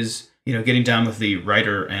artist is, getting down with the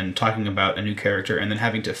writer and talking about a new character and then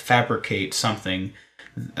having to fabricate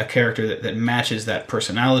a character that matches that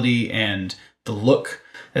personality and the look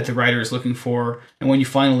that the writer is looking for. And when you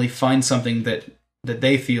finally find something that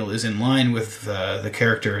they feel is in line with the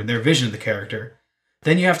character, their vision of the character,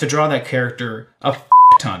 then you have to draw that character a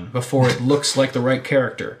ton before it looks like the right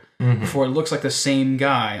character, before it looks like the same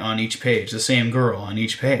guy on each page, the same girl on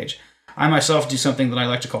each page. I myself do something that I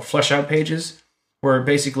like to call flesh out pages, where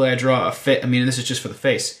basically I draw this is just for the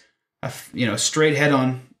face, straight head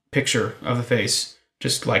on picture of the face,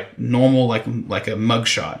 just like normal, like a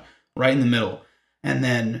mugshot, right in the middle. And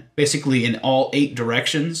then basically in all 8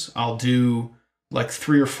 directions, I'll do like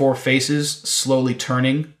 3 or 4 faces slowly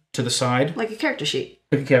turning to the side. Like a character sheet.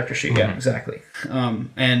 Like a character sheet, yeah, exactly.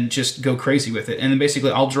 And just go crazy with it. And then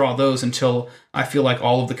basically I'll draw those until I feel like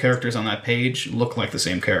all of the characters on that page look like the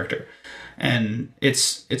same character. And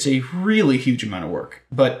it's a really huge amount of work,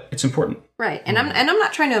 but it's important. Right, and I'm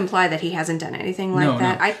not trying to imply that he hasn't done anything like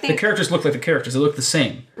that. No. I think the characters look like the characters; they look the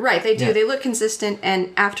same. Right, they do. Yeah. They look consistent.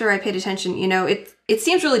 And after I paid attention, it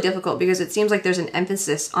seems really difficult because it seems like there's an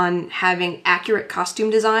emphasis on having accurate costume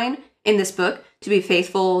design in this book to be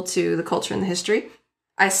faithful to the culture and the history.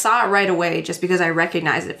 I saw it right away just because I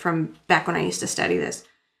recognized it from back when I used to study this,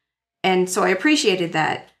 and so I appreciated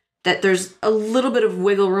that there's a little bit of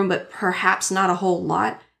wiggle room, but perhaps not a whole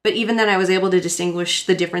lot. But even then, I was able to distinguish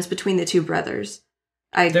the difference between the two brothers.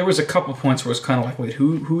 There was a couple points where it's kind of like, wait,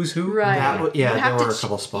 who's who? Right. There were a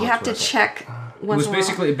couple spots. You have to check. It was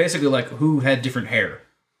basically like who had different hair.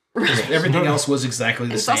 Right. Everything else was exactly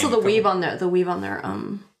the same. It's also the weave on their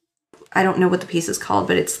I don't know what the piece is called,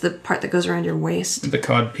 but it's the part that goes around your waist. The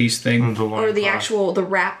cod piece thing, or the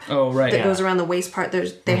wrap. Oh right, that goes around the waist part.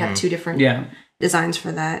 They have 2 different designs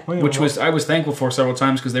for that. I was thankful for several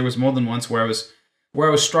times because there was more than once where I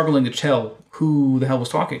was struggling to tell who the hell was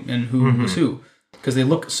talking and who was who, because they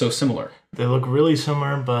look so similar. They look really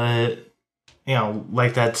similar, but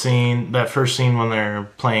like that first scene when they're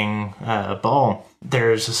playing ball,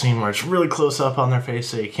 there's a scene where it's really close up on their face,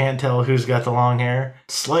 so you can't tell who's got the long hair.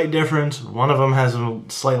 Slight difference. One of them has a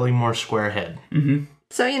slightly more square head. Mm-hmm.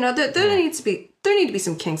 So there need to be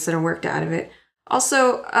some kinks that are worked out of it.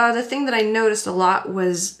 Also, the thing that I noticed a lot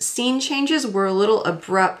was scene changes were a little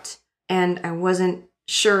abrupt, and I wasn't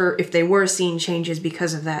sure if they were scene changes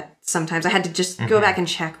because of that. Sometimes I had to just go back and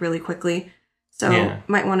check really quickly. So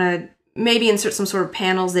might want to maybe insert some sort of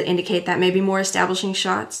panels that indicate that, maybe more establishing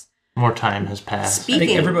shots. More time has passed. I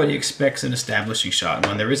think everybody expects an establishing shot, and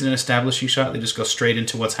when there isn't an establishing shot, they just go straight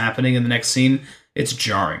into what's happening in the next scene. It's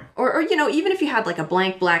jarring. Or even if you had like a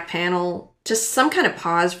blank black panel, just some kind of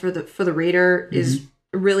pause for the reader is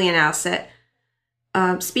really an asset.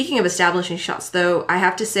 Speaking of establishing shots, though, I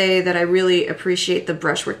have to say that I really appreciate the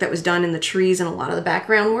brushwork that was done in the trees and a lot of the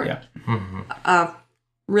background work. Yeah.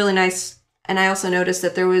 Really nice. And I also noticed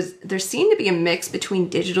that there seemed to be a mix between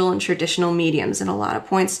digital and traditional mediums in a lot of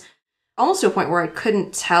points. almost to a point where I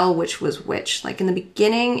couldn't tell which was which. Like in the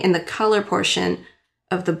beginning, in the color portion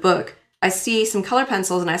of the book, I see some color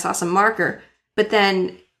pencils and I saw some marker, but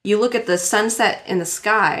then you look at the sunset in the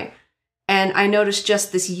sky, and I noticed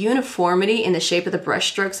just this uniformity in the shape of the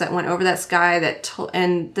brushstrokes that went over that sky,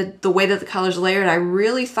 and the way that the colors layered. I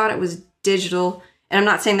really thought it was digital, and I'm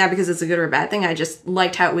not saying that because it's a good or a bad thing. I just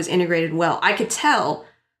liked how it was integrated well. I could tell,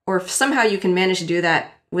 or if somehow you can manage to do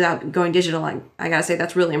that without going digital, I gotta say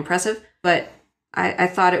that's really impressive. But I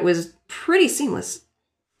thought it was pretty seamless.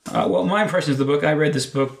 Well, my impression of the book, I read this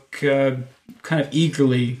book kind of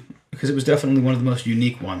eagerly because it was definitely one of the most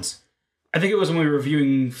unique ones. I think it was when we were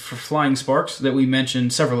reviewing for Flying Sparks that we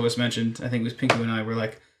mentioned, several of us mentioned, I think it was Pinky and I, were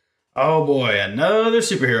like, oh boy, another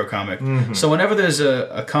superhero comic. Mm-hmm. So whenever there's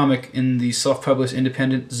a comic in the self-published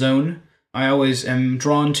independent zone, I always am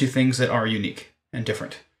drawn to things that are unique and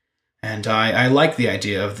different. And I like the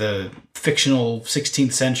idea of the fictional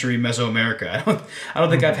 16th century Mesoamerica. I don't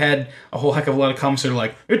think I've had a whole heck of a lot of comics that are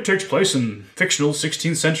like, it takes place in fictional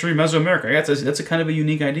 16th century Mesoamerica. That's a kind of a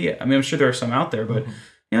unique idea. I mean, I'm sure there are some out there, but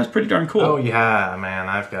it's pretty darn cool. Oh yeah, man,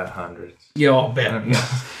 I've got hundreds. Yeah, I'll bet.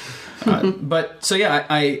 But so yeah,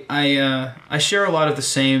 I share a lot of the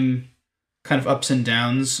same kind of ups and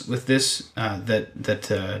downs with this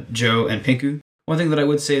that Joe and Pinku. One thing that I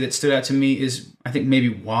would say that stood out to me is, I think maybe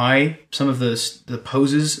why some of the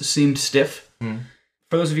poses seemed stiff.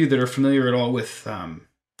 For those of you that are familiar at all with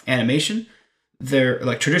animation,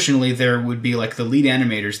 traditionally there would be like the lead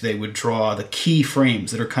animators, they would draw the key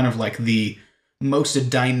frames that are kind of like the most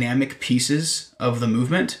dynamic pieces of the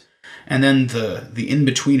movement, and then the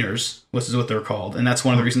in-betweeners, which is what they're called, and that's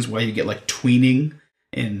one of the reasons why you get like tweening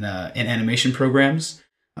in animation programs.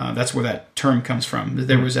 That's where that term comes from.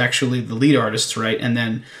 There was actually the lead artists, right, and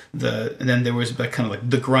then there was kind of like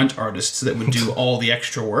the grunt artists that would do all the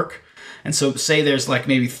extra work. And so, say there's like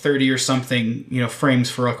maybe 30 or something, frames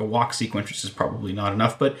for like a walk sequence, which is probably not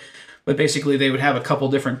enough, but basically they would have a couple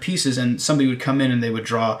different pieces, and somebody would come in and they would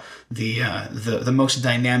draw the most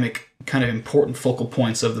dynamic, kind of important focal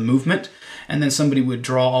points of the movement, and then somebody would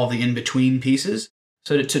draw all the in between pieces.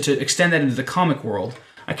 So to extend that into the comic world.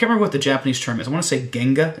 I can't remember what the Japanese term is. I want to say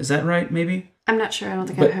Genga. Is that right, maybe? I'm not sure. I don't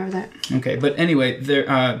think I've heard that. Okay, but anyway,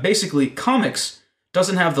 basically, comics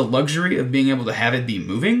doesn't have the luxury of being able to have it be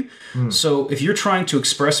moving. So if you're trying to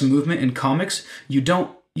express movement in comics, you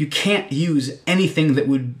can't use anything that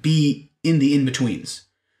would be in the in-betweens.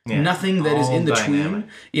 Yeah, nothing that is in the tween.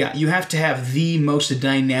 Yeah, you have to have the most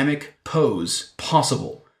dynamic pose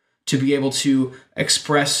possible to be able to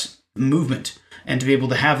express movement and to be able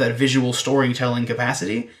to have that visual storytelling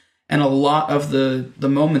capacity. And a lot of the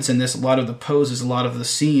moments in this, a lot of the poses, a lot of the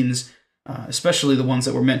scenes, especially the ones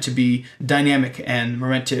that were meant to be dynamic and were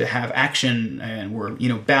meant to have action and were,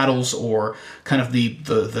 battles or kind of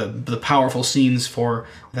the powerful scenes for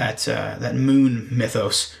that moon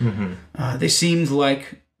mythos. They seemed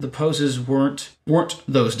like the poses weren't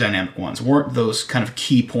those dynamic ones, weren't those kind of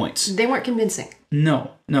key points. They weren't convincing.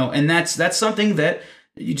 No. And that's something that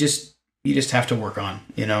you just have to work on,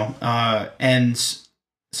 and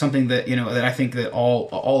something that, that I think that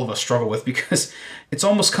all of us struggle with, because it's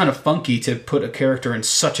almost kind of funky to put a character in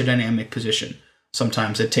such a dynamic position.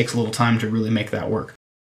 Sometimes it takes a little time to really make that work.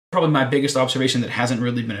 Probably my biggest observation that hasn't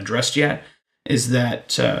really been addressed yet is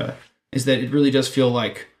that it really does feel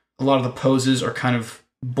like a lot of the poses are kind of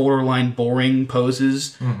borderline boring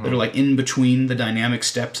poses that are like in between the dynamic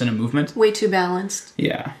steps in a movement. Way too balanced.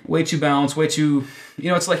 Yeah, way too balanced, way too...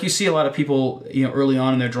 it's like you see a lot of people, early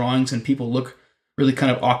on in their drawings, and people look really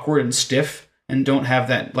kind of awkward and stiff and don't have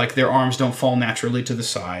that, like their arms don't fall naturally to the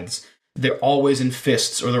sides. They're always in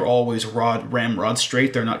fists, or they're always ramrod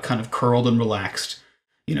straight. They're not kind of curled and relaxed.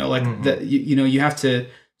 That. You have to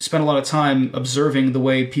spend a lot of time observing the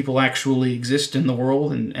way people actually exist in the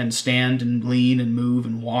world and stand and lean and move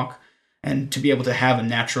and walk, and to be able to have a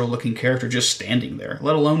natural looking character just standing there,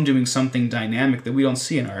 let alone doing something dynamic that we don't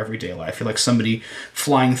see in our everyday life. I feel like somebody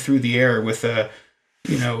flying through the air with a,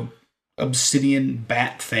 obsidian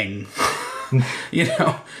bat thing,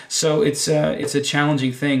 so it's a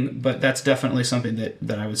challenging thing, but that's definitely something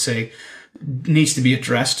that I would say needs to be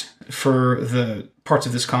addressed for the parts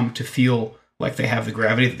of this comic to feel like they have the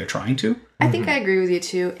gravity that they're trying to. I think I agree with you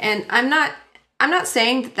too. And I'm not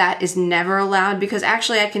saying that is never allowed, because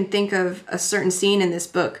actually I can think of a certain scene in this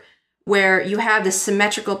book where you have this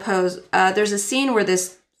symmetrical pose. There's a scene where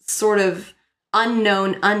this sort of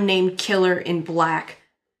unnamed killer in black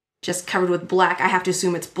just covered with black. I have to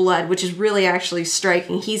assume it's blood, which is really actually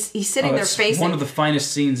striking. He's sitting there facing one of the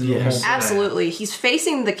finest scenes in the whole. Absolutely. He's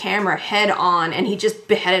facing the camera head on, and he just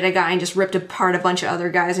beheaded a guy and just ripped apart a bunch of other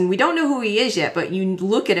guys. And we don't know who he is yet, but you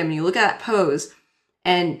look at him, you look at that pose,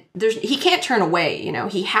 and he can't turn away. You know,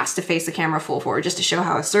 he has to face the camera full forward just to show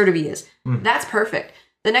how assertive he is. That's perfect.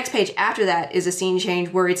 The next page after that is a scene change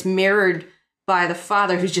where it's mirrored by the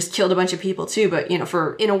father who's just killed a bunch of people too, but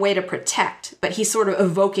in a way to protect. But he's sort of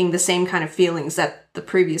evoking the same kind of feelings that the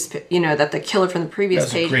previous, that the killer from the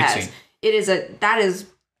previous page has. Scene. That is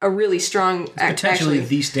a really strong, potentially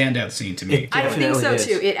the standout scene to me. I think so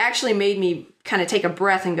too. It actually made me kind of take a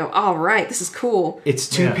breath and go, all right, this is cool. It's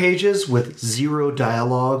 2 pages with 0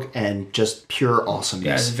 dialogue and just pure awesomeness.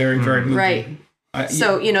 Yeah, it's very, very moving. Right.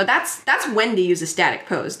 So, that's when to use a static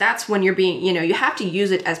pose. That's when you're being, you have to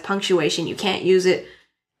use it as punctuation. You can't use it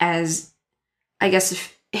as, I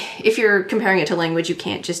guess, if you're comparing it to language, you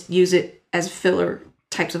can't just use it as filler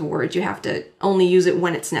types of words. You have to only use it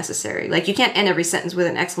when it's necessary. Like, you can't end every sentence with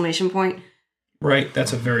an exclamation point. Right,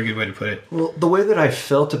 that's a very good way to put it. Well, the way that I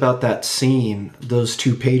felt about that scene, those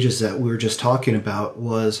 2 pages that we were just talking about,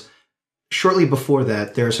 was shortly before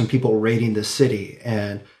that, there are some people raiding the city,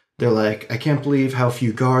 and they're like, I can't believe how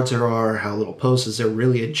few guards there are, how little posts. Is there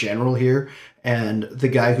really a general here? And the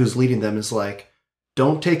guy who's leading them is like,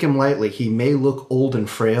 don't take him lightly. He may look old and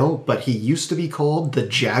frail, but he used to be called the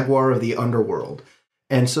Jaguar of the Underworld.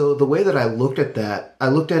 And so the way that I looked at that, I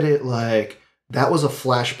looked at it like that was a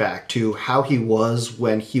flashback to how he was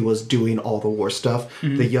when he was doing all the war stuff,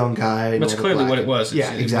 the young guy. That's clearly what it was.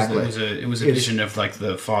 Exactly. It was a vision of like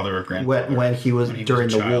the father or grandfather. When he was during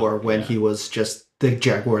the war, when he was just the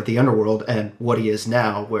Jaguar of the Underworld, and what he is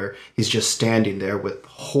now, where he's just standing there with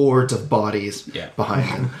hordes of bodies behind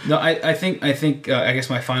him. No, I think I guess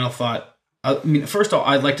my final thought. I mean, first of all,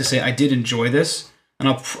 I'd like to say I did enjoy this, and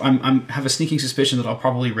I have a sneaking suspicion that I'll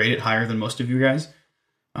probably rate it higher than most of you guys.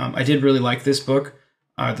 I did really like this book,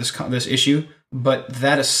 this issue. But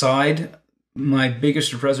that aside, my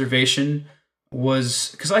biggest reservation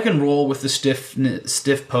was because I can roll with the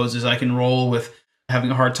stiff poses. I can roll with having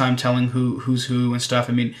a hard time telling who's who and stuff.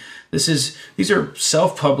 I mean, these are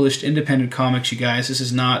self-published independent comics, you guys. This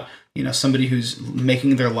is not, somebody who's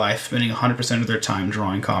making their life, spending 100% of their time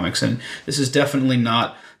drawing comics. And this is definitely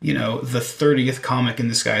not, the 30th comic in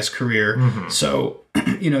this guy's career. Mm-hmm. So,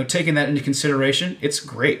 taking that into consideration, it's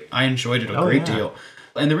great. I enjoyed it a great deal.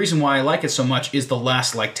 And the reason why I like it so much is the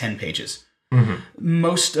last 10 pages. Mm-hmm.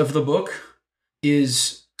 Most of the book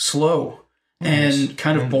is slow and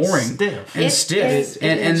kind of boring. Stiff. And stiff.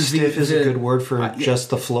 And stiff is a good word for just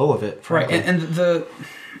the flow of it. Frankly. Right. And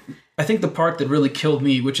I think the part that really killed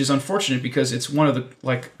me, which is unfortunate because it's one of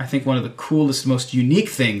the coolest, most unique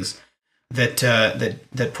things that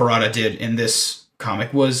Parada did in this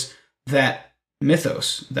comic, was that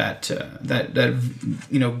mythos, that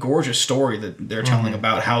gorgeous story that they're telling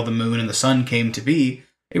about how the moon and the sun came to be.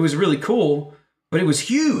 It was really cool, but it was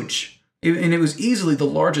huge. And it was easily the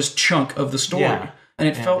largest chunk of the story. Yeah. And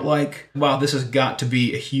it felt like, wow, this has got to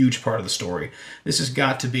be a huge part of the story. This has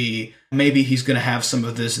got to be, maybe he's going to have some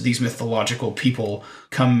of these mythological people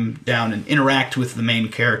come down and interact with the main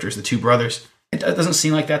characters, the 2 brothers. It doesn't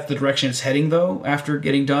seem like that's the direction it's heading, though, after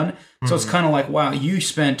getting done. So it's kind of like, wow, you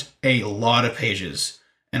spent a lot of pages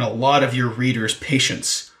and a lot of your readers'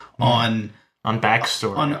 patience on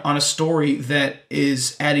backstory, on a story that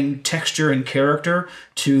is adding texture and character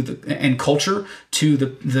and culture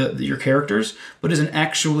to your characters, but isn't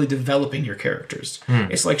actually developing your characters.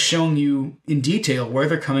 It's like showing you in detail where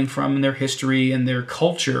they're coming from and their history and their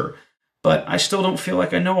culture. But I still don't feel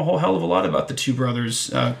like I know a whole hell of a lot about the 2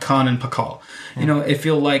 brothers, Khan and Pakal. I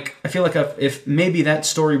feel like if maybe that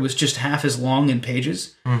story was just half as long in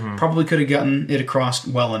pages, probably could have gotten it across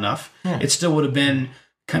well enough. Yeah. It still would have been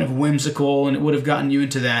kind of whimsical, and it would have gotten you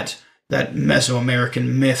into that Mesoamerican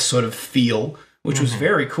myth sort of feel, which was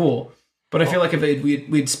very cool. But I feel like if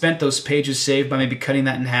we'd spent those pages saved by maybe cutting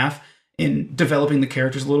that in half, in developing the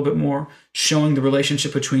characters a little bit more, showing the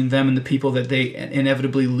relationship between them and the people that they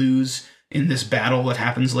inevitably lose in this battle that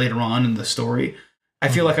happens later on in the story, I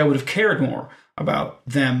feel like I would have cared more about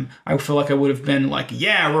them. I feel like I would have been like,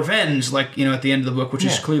 yeah, revenge, at the end of the book, which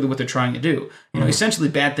is clearly what they're trying to do. Essentially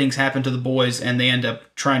bad things happen to the boys and they end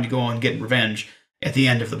up trying to go on and get revenge at the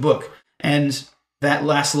end of the book. And that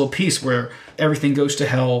last little piece where everything goes to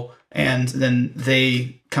hell and then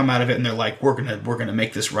they come out of it and they're like, we're gonna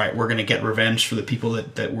make this right. We're gonna get revenge for the people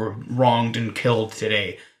that were wronged and killed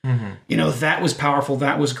today. That was powerful.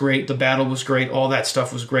 That was great. The battle was great. All that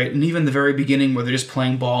stuff was great. And even the very beginning where they're just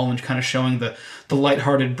playing ball and kind of showing the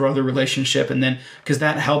lighthearted brother relationship. And then, because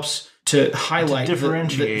that helps to highlight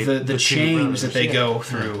differentiate the change that they go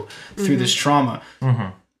through this trauma.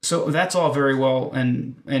 So that's all very well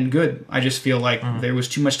and good. I just feel like there was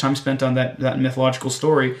too much time spent on that mythological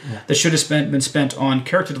story that should have been spent on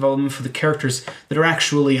character development for the characters that are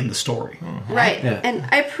actually in the story. Right. Yeah. And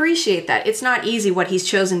I appreciate that. It's not easy what he's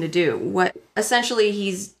chosen to do. What essentially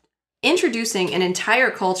he's introducing an entire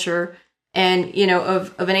culture and,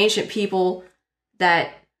 of an ancient people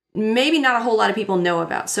that maybe not a whole lot of people know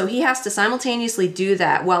about. So he has to simultaneously do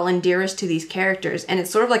that while endears to these characters. And it's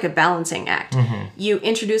sort of like a balancing act. You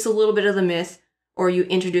introduce a little bit of the myth or you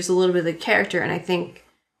introduce a little bit of the character. And I think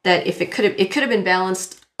that if it could have been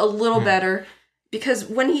balanced a little better, because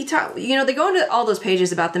when he they go into all those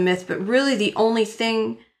pages about the myth, but really the only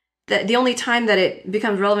time that it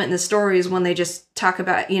becomes relevant in the story is when they just talk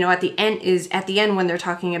about, at the end when they're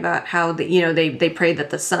talking about how they pray that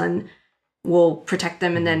the sun will protect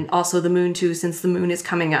them, and then also the moon too, since the moon is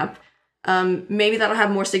coming up. Maybe that'll have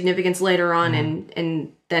more significance later on,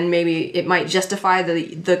 and then maybe it might justify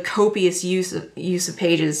the copious use of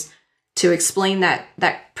pages to explain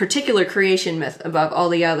that particular creation myth above all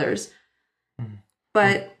the others.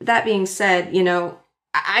 But that being said,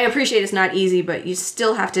 I appreciate it's not easy, but you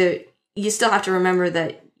still have to remember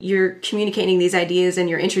that you're communicating these ideas and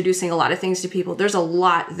you're introducing a lot of things to people. There's a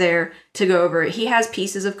lot there to go over. He has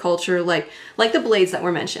pieces of culture like the blades that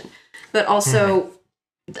were mentioned, but also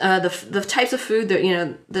the types of food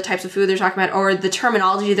that the types of food they're talking about, or the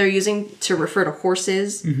terminology they're using to refer to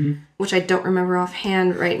horses, which I don't remember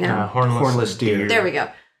offhand right now. Hornless deer. There we go.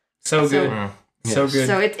 So good. So good.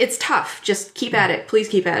 So it's tough. Just keep at it. Please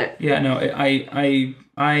keep at it. Yeah, no,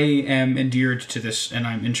 I am endeared to this, and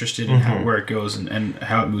I'm interested in where it goes and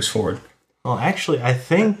how it moves forward. Well, actually, I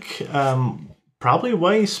think probably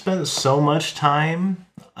why he spent so much time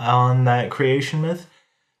on that creation myth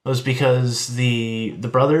was because the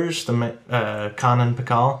brothers, Khan and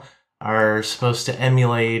Pakal, are supposed to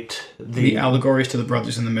emulate the allegories to the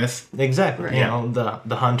brothers in the myth. Exactly. Right.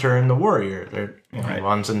 The hunter and the warrior. They're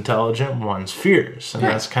one's intelligent, one's fierce, and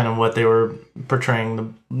that's kind of what they were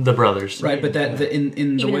portraying the brothers. Right, but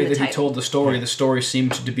in the way that he told the story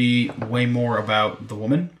seemed to be way more about the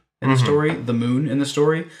woman in the story, the moon in the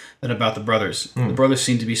story, than about the brothers. The brothers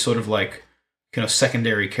seemed to be sort of like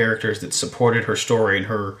secondary characters that supported her story and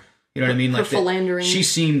her. You know what I mean? Like philandering. She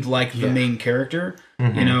seemed like the main character.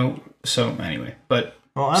 So anyway, but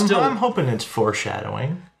I'm hoping it's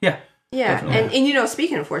foreshadowing. Yeah. Yeah, and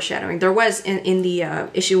speaking of foreshadowing, there was in the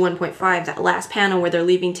issue 1.5 that last panel where they're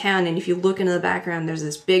leaving town, and if you look into the background, there's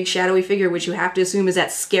this big shadowy figure, which you have to assume is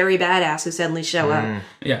that scary badass who suddenly show up.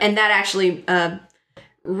 Yeah, and that actually,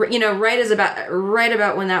 right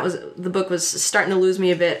about when the book was starting to lose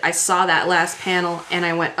me a bit, I saw that last panel and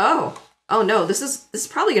I went, oh no, this is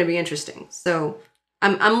probably going to be interesting. So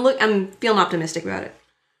I'm feeling optimistic about it.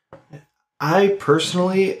 I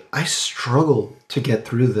struggled to get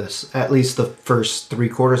through this, at least the first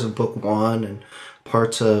 3/4 of book 1 and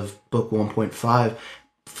parts of book 1.5.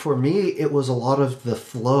 For me, it was a lot of the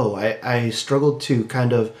flow. I struggled to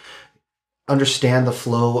kind of understand the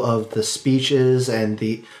flow of the speeches and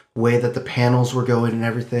the way that the panels were going and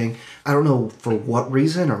everything. I don't know for what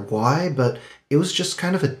reason or why, but it was just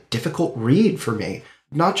kind of a difficult read for me.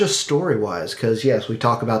 Not just story-wise, because yes, we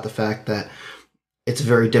talk about the fact that it's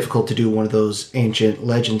very difficult to do one of those ancient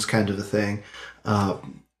legends kind of a thing.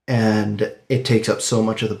 And it takes up so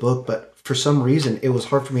much of the book. But for some reason, it was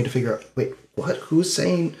hard for me to figure out, wait, what? Who's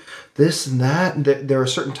saying this and that? And there are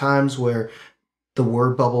certain times where the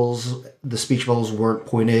word bubbles, the speech bubbles weren't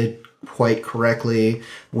pointed quite correctly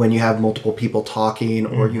when you have multiple people talking,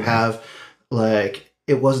 or you have,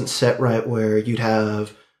 it wasn't set right where you'd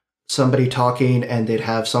have somebody talking and they'd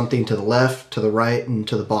have something to the left, to the right, and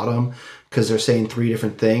to the bottom, because they're saying 3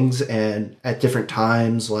 different things, and at different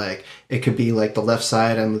times, it could be the left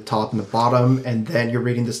side and the top and the bottom, and then you're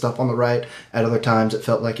reading the stuff on the right. At other times, it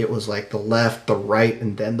felt like it was the left, the right,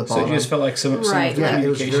 and then the bottom. So it just felt like some of the it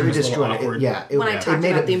was very disjointed. It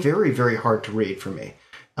made it very, very hard to read for me.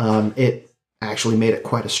 It actually made it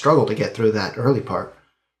quite a struggle to get through that early part.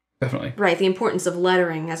 Definitely. Right, the importance of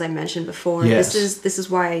lettering, as I mentioned before. Yes. This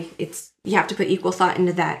is why you have to put equal thought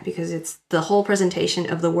into that, because it's the whole presentation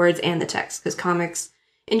of the words and the text, because comics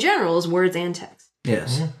in general is words and text.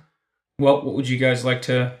 Yes. Mm-hmm. Well, what would you guys like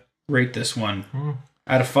to rate this one?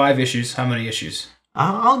 Out of 5 issues, how many issues?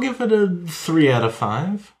 I'll give it a 3 out of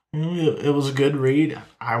 5. It was a good read.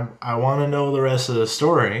 I want to know the rest of the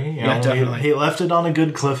story. Definitely. He left it on a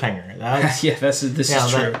good cliffhanger. That's this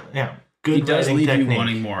is true. Good. He does leave technique. you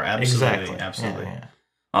wanting more. Absolutely. Yeah.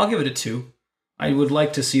 I'll give it a 2. I would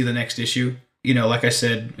like to see the next issue. Like I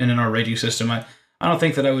said, in our rating system, I don't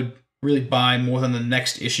think that I would really buy more than the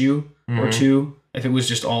next issue or two if it was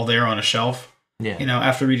just all there on a shelf. Yeah. You know,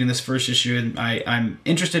 after reading this first issue, I'm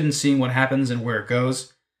interested in seeing what happens and where it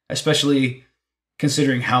goes, especially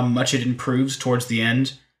considering how much it improves towards the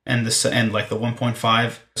end, and like the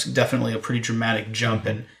 1.5 is definitely a pretty dramatic jump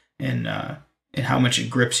in how much it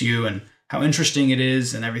grips you and how interesting it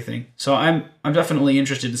is and everything. So I'm definitely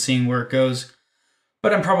interested in seeing where it goes,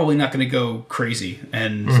 but I'm probably not going to go crazy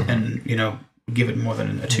and you know, give it more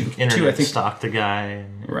than a 2. Internet 2, I think. stalk the guy.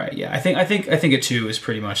 Right. Yeah. I think a 2 is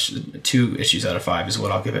pretty much 2 issues out of 5 is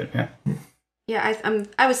what I'll give it. Yeah. Yeah,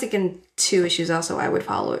 I was thinking 2 issues also. I would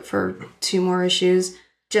follow it for 2 more issues,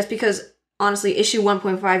 just because honestly, issue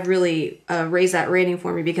 1.5 really raised that rating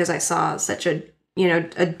for me because I saw such a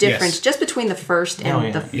difference just between the first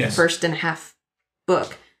and first and a half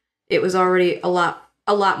book. It was already a lot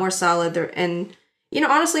more solid there, and you know,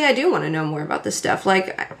 honestly, I do want to know more about this stuff.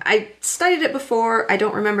 Like, I studied it before. I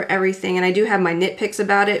don't remember everything, and I do have my nitpicks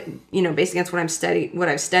about it, you know, based against what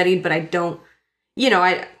I've studied, but I don't, you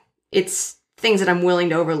know, it's things that I'm willing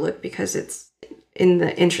to overlook because it's in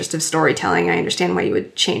the interest of storytelling. I understand why you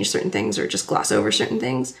would change certain things or just gloss over certain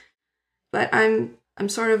things. But I'm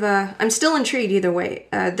sort of I'm still intrigued either way.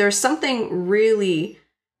 There's something really,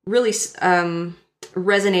 really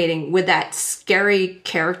resonating with that scary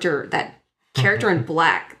character, that character in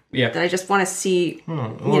black, that I just want to see.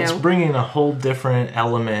 Well, it's bringing a whole different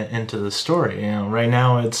element into the story. You know, right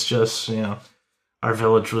now it's just, you know, our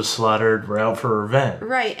village was slaughtered, we're out for revenge.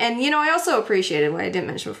 Right, and you know, I also appreciated what I didn't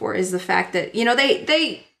mention before is the fact that, you know,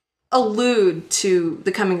 they allude to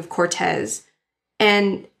the coming of Cortez,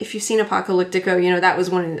 and if you've seen Apocalyptico, you know, that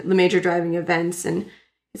was one of the major driving events, and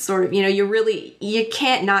it's sort of, you know, you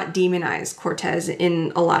can't not demonize Cortez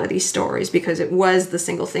in a lot of these stories because it was the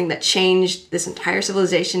single thing that changed this entire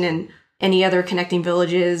civilization and any other connecting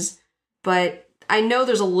villages. But I know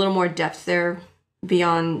there's a little more depth there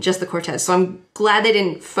beyond just the Cortez. So I'm glad they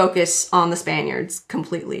didn't focus on the Spaniards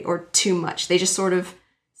completely or too much. They just sort of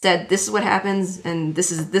said, this is what happens and this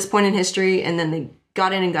is this point in history, and then they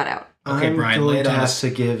got in and got out. Okay, Brian, I'm going to have to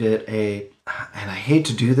give it and I hate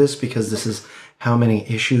to do this because this is how many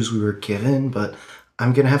issues we were given, but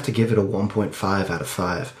I'm going to have to give it a 1.5 out of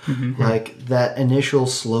 5. Mm-hmm. Like, that initial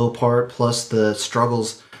slow part plus the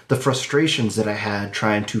struggles, the frustrations that I had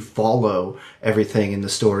trying to follow everything in the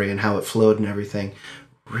story and how it flowed and everything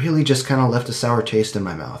really just kind of left a sour taste in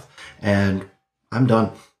my mouth. And I'm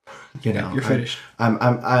done. You know, you're finished.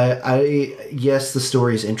 Yes, the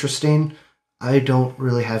story is interesting. I don't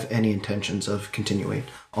really have any intentions of continuing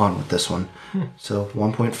on with this one. So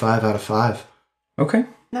 1.5 out of 5. Okay.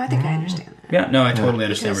 No, I think I understand that. Yeah, no, I totally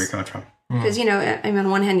understand where you're coming from. Because, you know, I mean,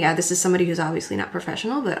 on one hand, this is somebody who's obviously not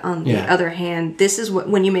professional, but on the other hand, this is what,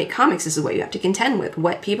 when you make comics, this is what you have to contend with,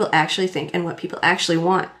 what people actually think and what people actually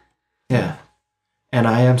want. Yeah. And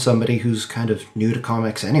I am somebody who's kind of new to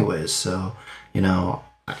comics anyways, so, you know,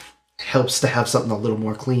 it helps to have something a little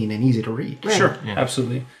more clean and easy to read. Right. Sure,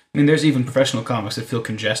 absolutely. I mean, there's even professional comics that feel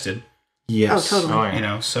congested. Yes. Oh, totally. You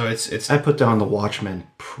know, so it's. I put down The Watchmen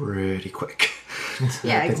pretty quick.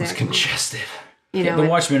 Yeah, exactly. It was congested. You know, The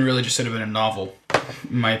Watchmen really just should have been a novel,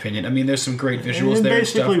 in my opinion. I mean, there's some great visuals there and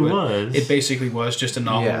stuff, but it basically was just a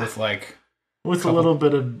novel with like... With a little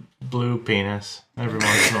bit of blue penis every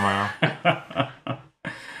once in a while.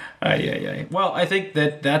 Yeah. Well, I think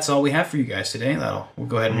that's all we have for you guys today. We'll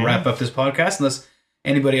go ahead and wrap up this podcast unless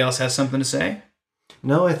anybody else has something to say.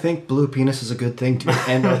 No, I think blue penis is a good thing to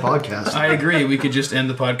end our podcast. I agree. We could just end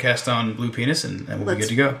the podcast on blue penis and we'll be good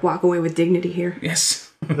to go. Walk away with dignity here.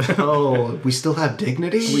 Yes. Oh, we still have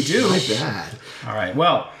dignity? We do. My bad. All right.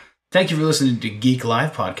 Well, thank you for listening to Geek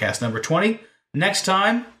Live podcast number 20. Next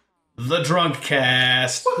time, The Drunk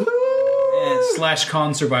Cast /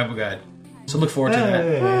 Con Survival Guide. So look forward to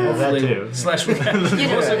that. Hopefully, Mostly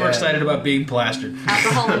we're excited about being plastered.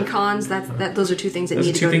 Alcohol and cons, those are two things that Those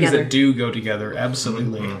need are to go two things together. that do go together,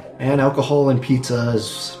 absolutely. And alcohol and pizza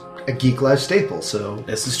is a Geek Live staple, so...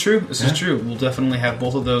 This is true. This is true. We'll definitely have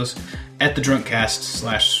both of those at the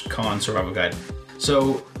Drunkcast / Con Survival Guide.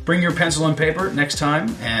 So bring your pencil and paper next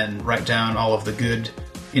time and write down all of the good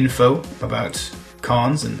info about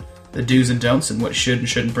cons and the do's and don'ts and what should and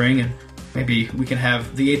shouldn't bring, and maybe we can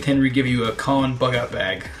have the 8th Henry give you a con bug-out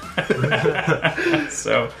bag.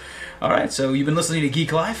 So, all right. So you've been listening to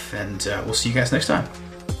Geek Life, and we'll see you guys next time.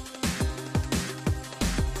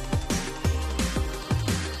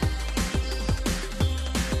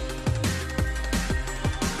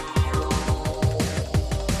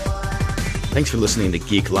 Thanks for listening to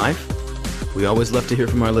Geek Life. We always love to hear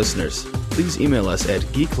from our listeners. Please email us at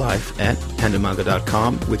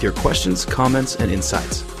geeklife@pandamanga.com with your questions, comments, and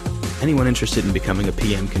insights. Anyone interested in becoming a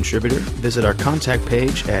PM contributor, visit our contact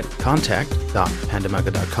page at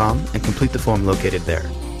contact.pandamaga.com and complete the form located there.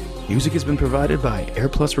 Music has been provided by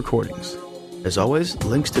AirPlus Recordings. As always,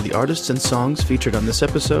 links to the artists and songs featured on this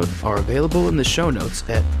episode are available in the show notes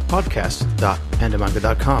at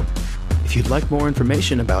podcast.pandamaga.com. If you'd like more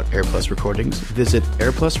information about AirPlus Recordings, visit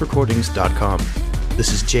airplusrecordings.com.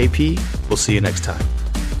 This is JP. We'll see you next time.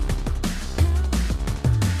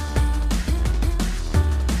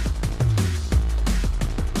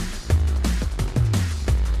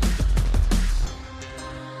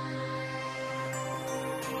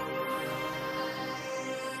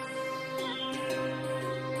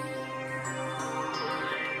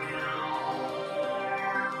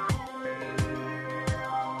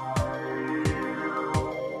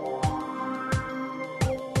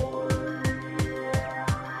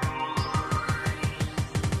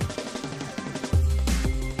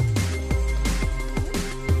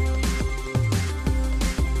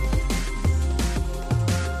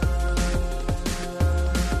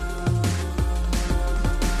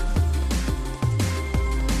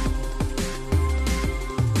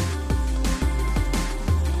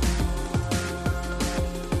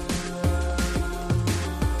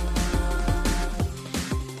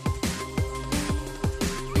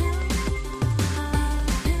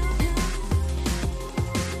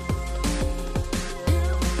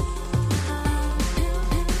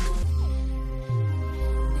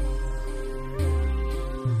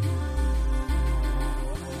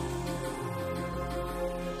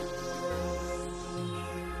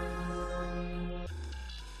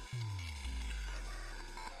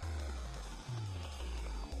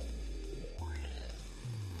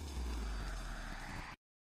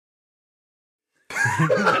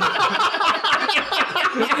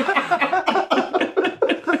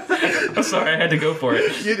 I'm sorry, I had to go for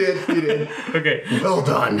it. You did. Okay. Well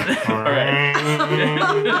done. All right.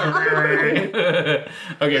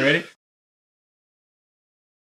 Okay, ready?